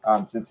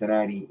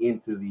Cincinnati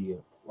into the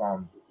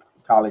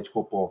college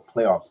football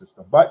playoff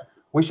system. But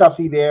we shall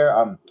see there.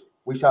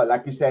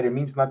 Like you said, it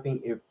means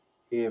nothing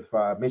if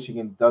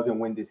Michigan doesn't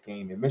win this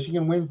game. If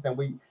Michigan wins, then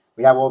we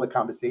have all the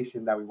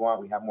conversation that we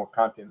want. We have more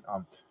content.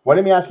 Well,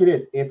 let me ask you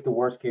this: if the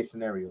worst case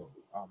scenario,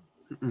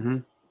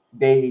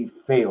 they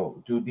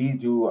fail,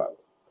 do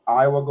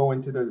Iowa go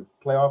into the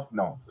playoff?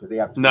 No, because they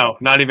have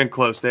not even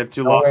close. They have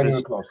 2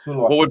 losses.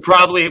 What would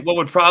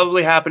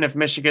probably happen if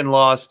Michigan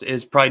lost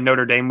is probably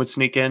Notre Dame would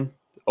sneak in,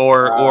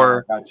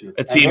 or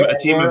a team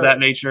of that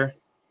nature.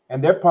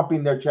 And they're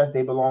pumping their chest.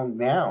 They belong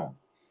now.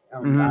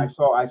 I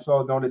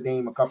saw Notre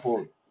Dame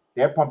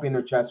they're pumping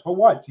their chest for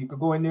what? So you could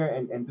go in there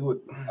and do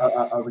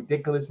a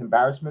ridiculous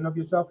embarrassment of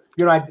yourself.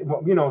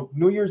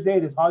 New Year's Day,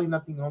 there's hardly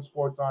nothing on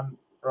sports on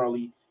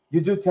early.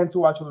 You do tend to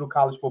watch a little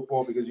college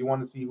football because you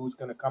want to see who's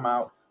going to come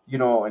out,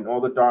 and all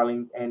the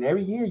darlings. And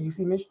every year you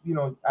see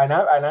Michigan, and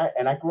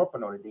I grew up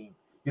in Notre Dame.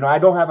 I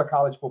don't have a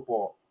college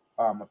football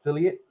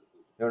affiliate.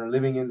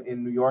 Living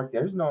in New York,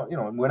 there's no,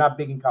 we're not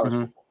big in college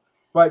football,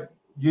 but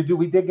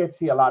we did get to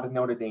see a lot of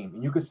Notre Dame.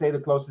 And you could say the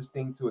closest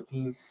thing to a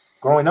team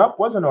growing up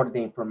was a Notre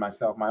Dame for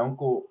myself. My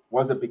uncle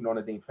was a big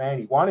Notre Dame fan.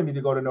 He wanted me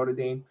to go to Notre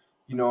Dame,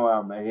 and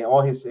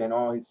all his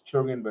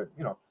children, but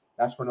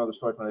that's for another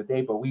story for another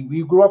day. But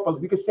we grew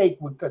up, we could say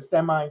we're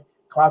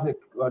semi-closet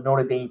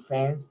Notre Dame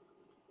fans.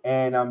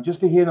 And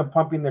just to hear them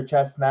pumping their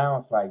chests now,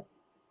 it's like,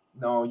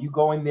 no, you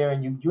go in there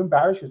and you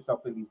embarrass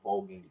yourself in these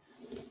bowl games.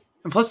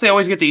 And plus, they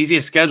always get the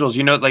easiest schedules.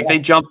 They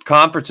jump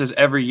conferences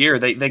every year.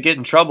 They get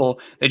in trouble.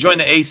 They joined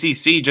the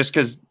ACC just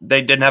because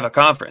they didn't have a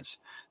conference.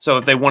 So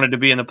if they wanted to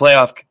be in the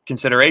playoff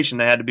consideration,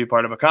 they had to be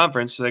part of a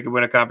conference so they could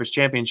win a conference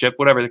championship,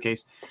 whatever the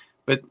case.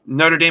 But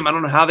Notre Dame, I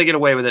don't know how they get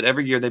away with it.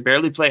 Every year, they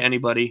barely play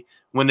anybody.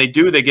 When they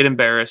do, they get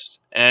embarrassed.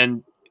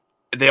 And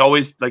they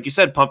always, like you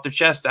said, pump their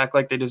chest, act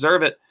like they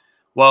deserve it.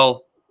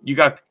 Well, you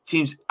got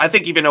teams, I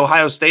think even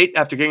Ohio State,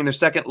 after getting their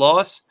second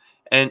loss,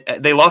 and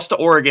they lost to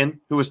Oregon,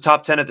 who was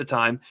top 10 at the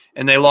time,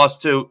 and they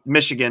lost to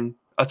Michigan,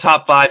 a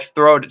top 5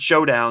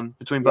 showdown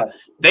between both.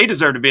 They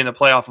deserve to be in the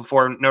playoff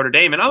before Notre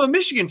Dame. And I'm a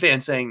Michigan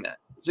fan saying that.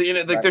 So,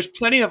 there's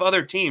plenty of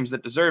other teams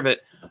that deserve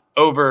it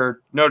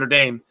over Notre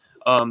Dame.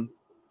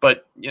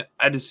 But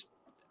I just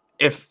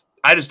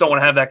don't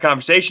want to have that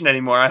conversation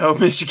anymore. I hope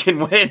Michigan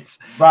wins.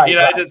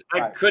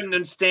 I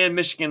couldn't stand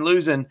Michigan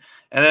losing,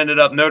 and ended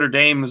up Notre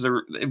Dame was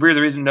really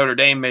the reason Notre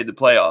Dame made the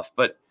playoff.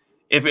 But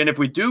if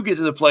we do get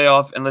to the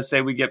playoff, and let's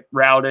say we get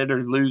routed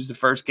or lose the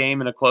first game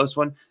in a close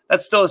one,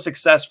 that's still a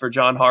success for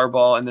John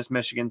Harbaugh and this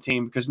Michigan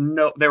team because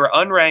they were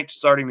unranked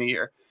starting the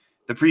year.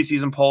 The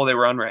preseason poll, they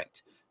were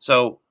unranked.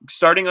 So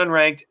starting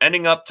unranked,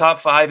 ending up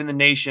top 5 in the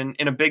nation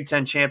in a Big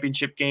Ten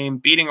championship game,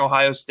 beating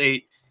Ohio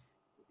State,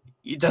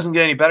 it doesn't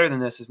get any better than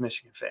this as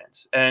Michigan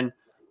fans. And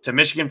to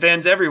Michigan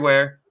fans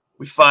everywhere,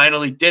 we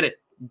finally did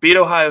it. Beat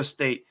Ohio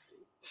State.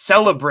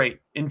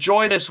 Celebrate.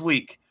 Enjoy this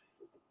week.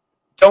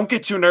 Don't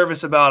get too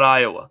nervous about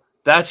Iowa.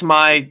 That's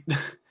my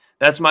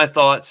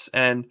thoughts.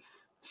 And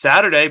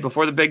Saturday,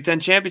 before the Big Ten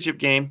championship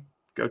game,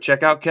 go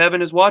check out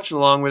Kevin is watching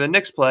along where the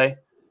Knicks play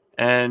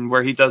and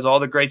where he does all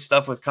the great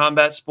stuff with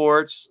combat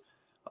sports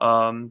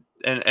and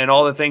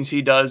all the things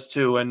he does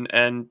too.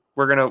 And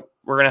we're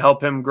gonna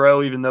help him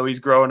grow, even though he's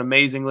growing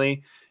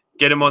amazingly.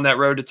 Get him on that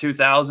road to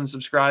 2,000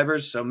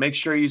 subscribers. So make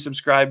sure you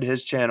subscribe to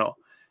his channel.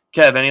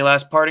 Kev, any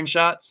last parting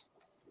shots?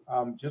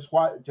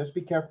 Just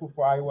be careful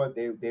for Iowa.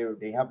 They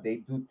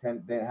do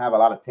tend to have a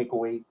lot of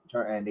takeaways,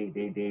 and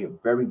they're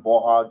very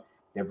ball hog.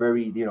 They're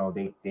very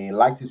they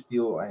like to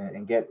steal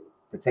and get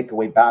the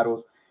takeaway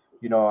battles,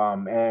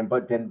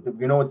 but then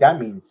you know what that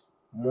means: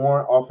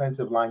 more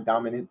offensive line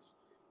dominance.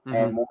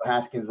 and More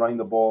Haskins running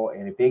the ball.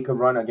 And if they could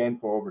run again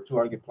for over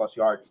 200 plus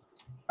yards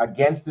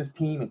against this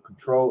team and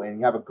control, and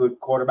you have a good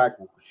quarterback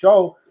who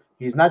show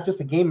he's not just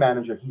a game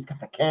manager, he's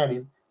got a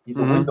cannon, he's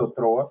a window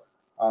thrower.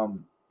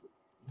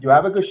 You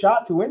have a good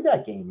shot to win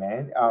that game,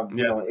 man.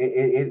 You know,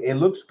 it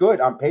looks good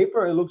on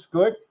paper. It looks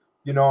good.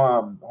 You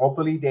know,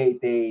 hopefully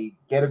they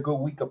get a good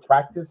week of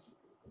practice.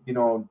 You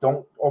know,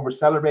 don't over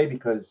celebrate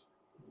because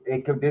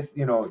it could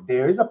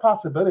there is a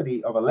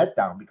possibility of a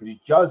letdown because you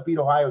just beat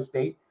Ohio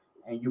State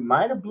and you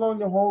might have blown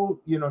the whole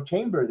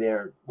chamber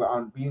there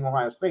on beating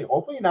Ohio State.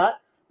 Hopefully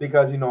not,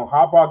 because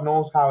Harbaugh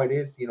knows how it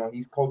is. You know, he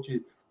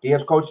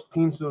has coached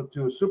teams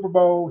to a Super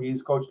Bowl.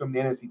 He's coached them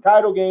in the NFC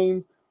title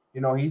games.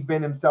 You know, he's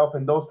been himself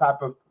in those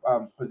type of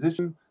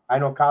positions. I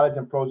know college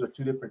and pros are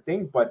two different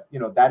things, but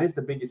that is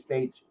the biggest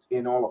stage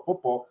in all of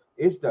football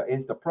is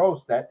the pro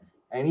set,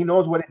 and he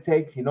knows what it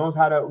takes. He knows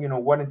how to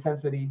what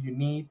intensity you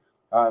need.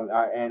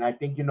 And I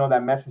think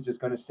that message is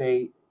going to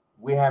say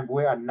we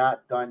are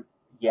not done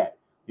yet,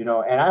 and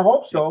I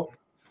hope so.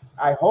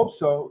 I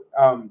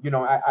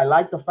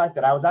like the fact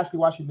that I was actually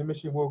watching the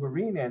Michigan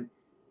Wolverine, and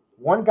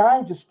one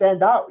guy just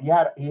stand out. He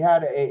had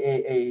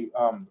a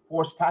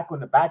forced tackle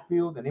in the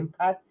backfield, an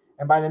impact,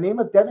 and by the name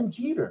of Devin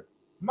Jeter.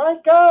 My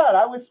God,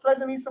 I was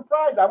pleasantly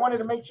surprised. I wanted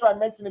to make sure I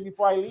mentioned it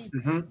before I leave.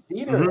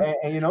 Jeter,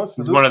 and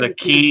he's one of the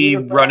key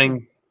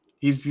running.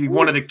 He's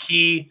one of the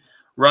key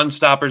run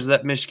stoppers of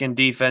that Michigan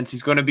defense.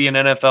 He's going to be an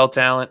NFL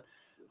talent.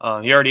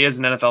 He already is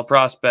an NFL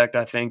prospect,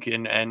 I think.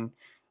 And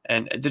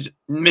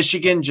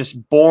Michigan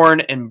just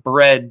born and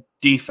bred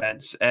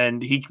defense.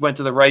 And he went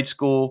to the right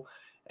school.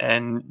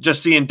 And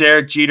just seeing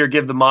Derek Jeter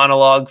give the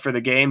monologue for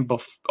the game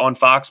on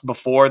Fox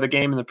before the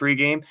game and the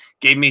pregame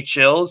gave me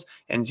chills.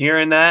 And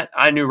hearing that,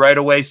 I knew right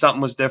away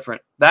something was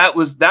different. That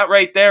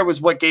right there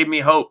was what gave me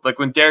hope. Like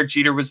when Derek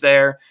Jeter was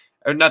there,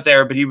 or not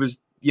there, but he was,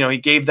 he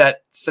gave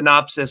that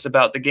synopsis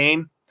about the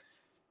game.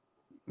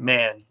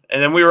 Man,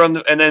 and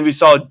then we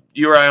saw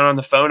you were on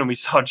the phone and we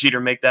saw Jeter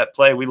make that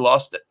play. We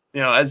lost it.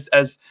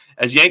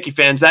 As Yankee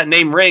fans, that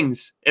name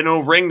rings.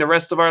 It'll ring the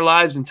rest of our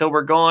lives until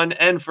we're gone,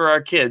 and for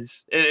our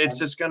kids, it's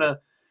just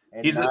gonna.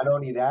 And not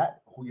only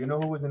that, who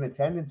was in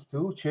attendance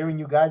too, cheering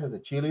you guys as a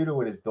cheerleader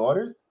with his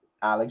daughters,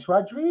 Alex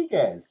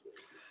Rodriguez.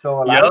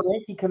 So a lot of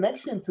Yankee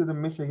connection to the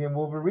Michigan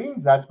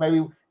Wolverines. That's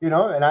maybe and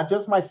not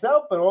just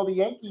myself, but all the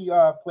Yankee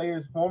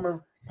players,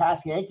 former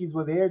past Yankees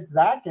were there.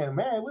 Zach, and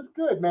man, it was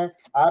good, man.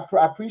 I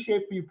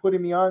appreciate for you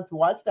putting me on to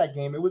watch that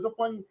game. It was a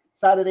fun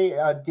Saturday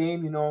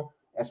game,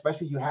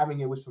 especially you having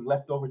it with some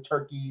leftover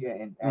turkey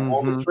and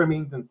all the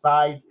trimmings and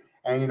sides,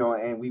 and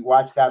and we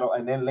watched that,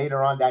 and then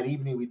later on that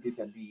evening we did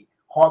the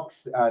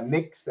Hawks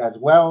Knicks as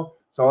well.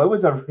 So it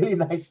was a really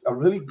nice, a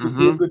really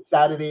good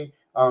Saturday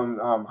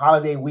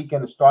holiday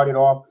weekend to start it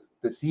off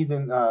the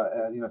season.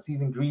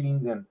 Season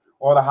greetings and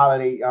all the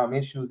holiday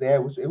issues there.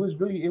 It was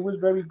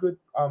very good.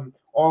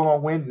 All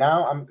on win.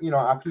 Now I'm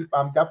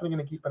definitely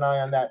going to keep an eye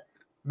on that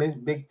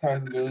Big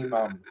Ten game.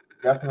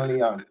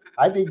 Definitely.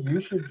 I think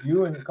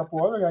you and a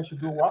couple other guys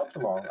should do a watch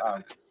along.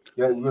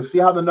 We'll see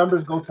how the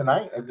numbers go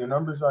tonight. If your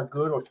numbers are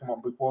good or come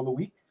up before the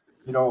week,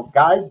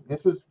 guys,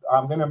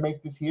 I'm going to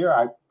make this here.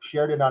 I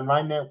shared it on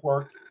my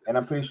network, and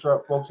I'm pretty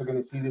sure folks are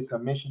going to see this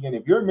in Michigan.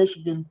 If you're a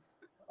Michigan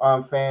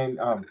fan,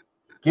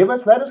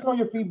 let us know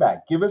your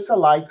feedback. Give us a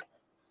like.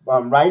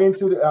 Right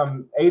into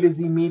the A to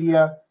Z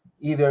Media,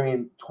 either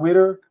in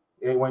Twitter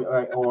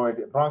or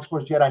the Bronx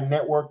Sports Jedi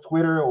Network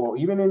Twitter, or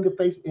even in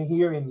the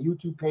here in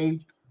YouTube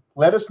page.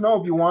 Let us know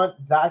if you want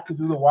Zach to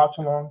do the watch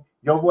along.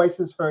 Your voice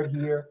is heard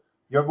here.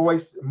 Your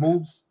voice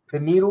moves the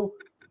needle.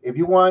 If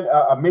you want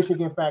a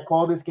Michigan fan,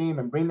 call this game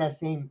and bring that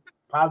same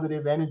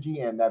positive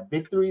energy and that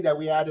victory that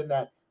we had in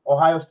that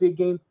Ohio State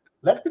game.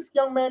 Let this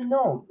young man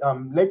know.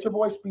 Let your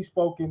voice be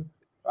spoken.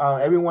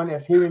 Everyone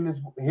that's hearing this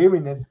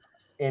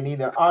in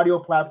either audio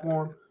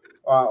platform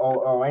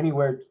or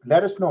anywhere,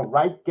 let us know.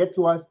 Right, get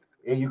to us.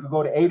 You can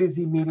go to A to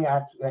Z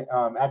Media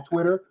at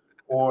Twitter,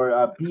 or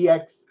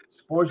BX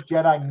Sports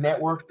Jedi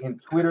Network in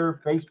Twitter,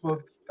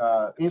 Facebook,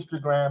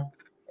 Instagram,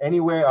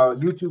 anywhere.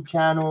 YouTube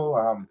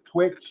channel,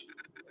 Twitch.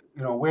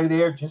 We're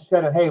there. Just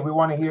said, hey, we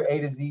want to hear A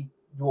to Z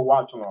do a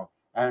watch along.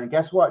 And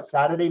guess what?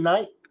 Saturday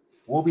night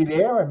we'll be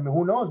there, and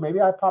who knows? Maybe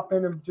I pop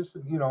in and just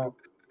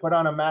put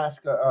on a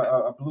mask,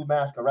 a blue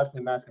mask, a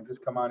wrestling mask, and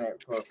just come on in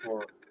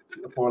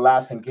for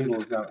laughs and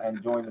giggles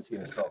and join us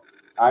here. So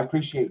I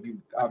appreciate you,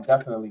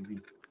 definitely, Z.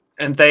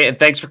 And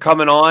thanks for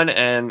coming on.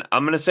 And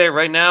I'm gonna say it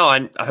right now.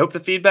 I hope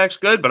the feedback's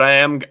good, but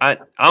I'm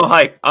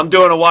hyped. I'm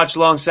doing a watch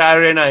along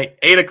Saturday night,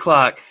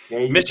 8:00,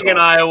 Michigan,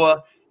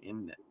 Iowa,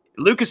 in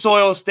Lucas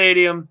Oil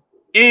Stadium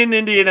in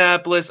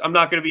Indianapolis. I'm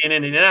not gonna be in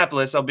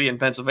Indianapolis. I'll be in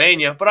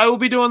Pennsylvania, but I will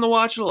be doing the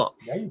watch along.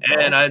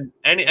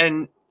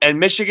 And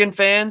Michigan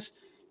fans,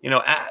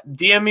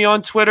 DM me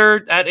on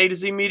Twitter at A to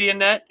Z Media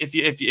Net.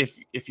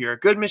 If you're a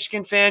good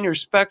Michigan fan, you're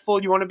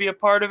respectful, you want to be a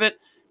part of it,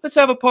 let's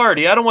have a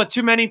party. I don't want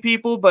too many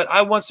people, but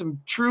I want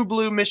some true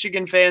blue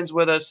Michigan fans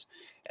with us,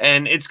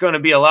 and it's going to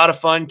be a lot of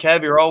fun.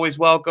 Kev, you're always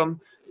welcome.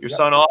 Your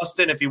son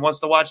Austin, if he wants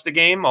to watch the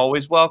game,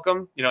 always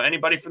welcome.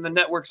 Anybody from the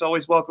network's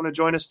always welcome to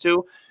join us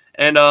too.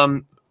 And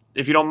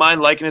if you don't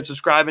mind liking and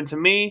subscribing to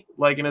me,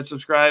 liking and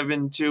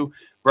subscribing to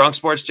Bronx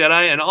Sports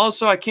Jedi. And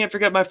also, I can't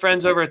forget my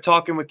friends over at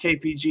Talking with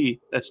KPG.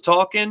 That's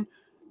Talking,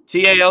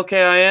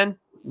 TALKIN,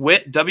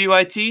 WIT,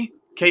 WIT,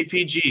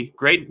 KPG.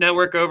 Great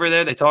network over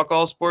there. They talk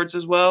all sports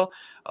as well.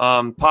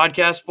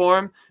 Podcast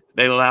form.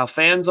 They allow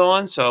fans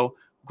on. So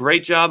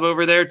great job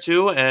over there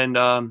too. And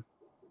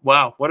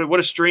wow, what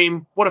a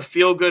stream. What a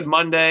feel-good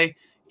Monday.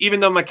 Even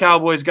though my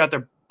Cowboys got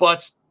their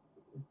butts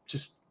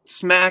just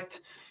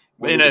smacked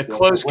in a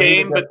close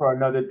game, but for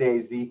another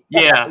day, Z.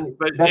 Yeah,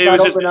 but that's it not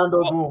was just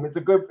open room. It's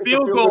a good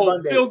feel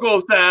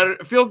goal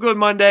Saturday, feel good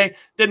Monday.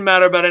 Didn't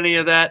matter about any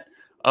of that.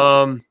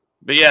 But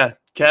yeah,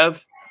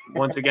 Kev,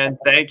 once again,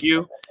 thank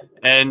you.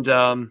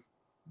 And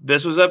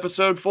this was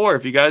episode 4.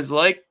 If you guys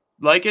like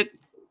it,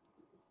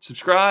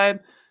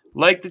 subscribe,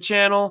 like the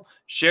channel,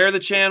 share the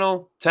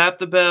channel, tap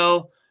the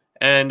bell,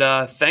 and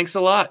thanks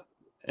a lot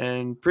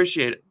and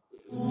appreciate it.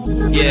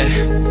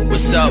 Yeah,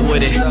 what's up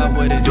with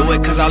it? Do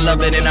it cause I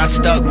love it and I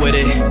stuck with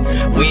it.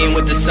 We ain't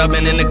with the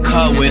subbing in the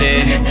cut with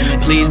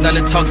it. Please, none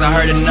of the talks, I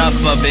heard enough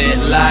of it.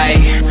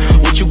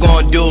 Like, what you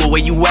gonna do? Where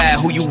you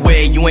at? Who you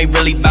with? You ain't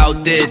really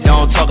about this,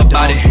 don't talk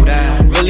about it. Really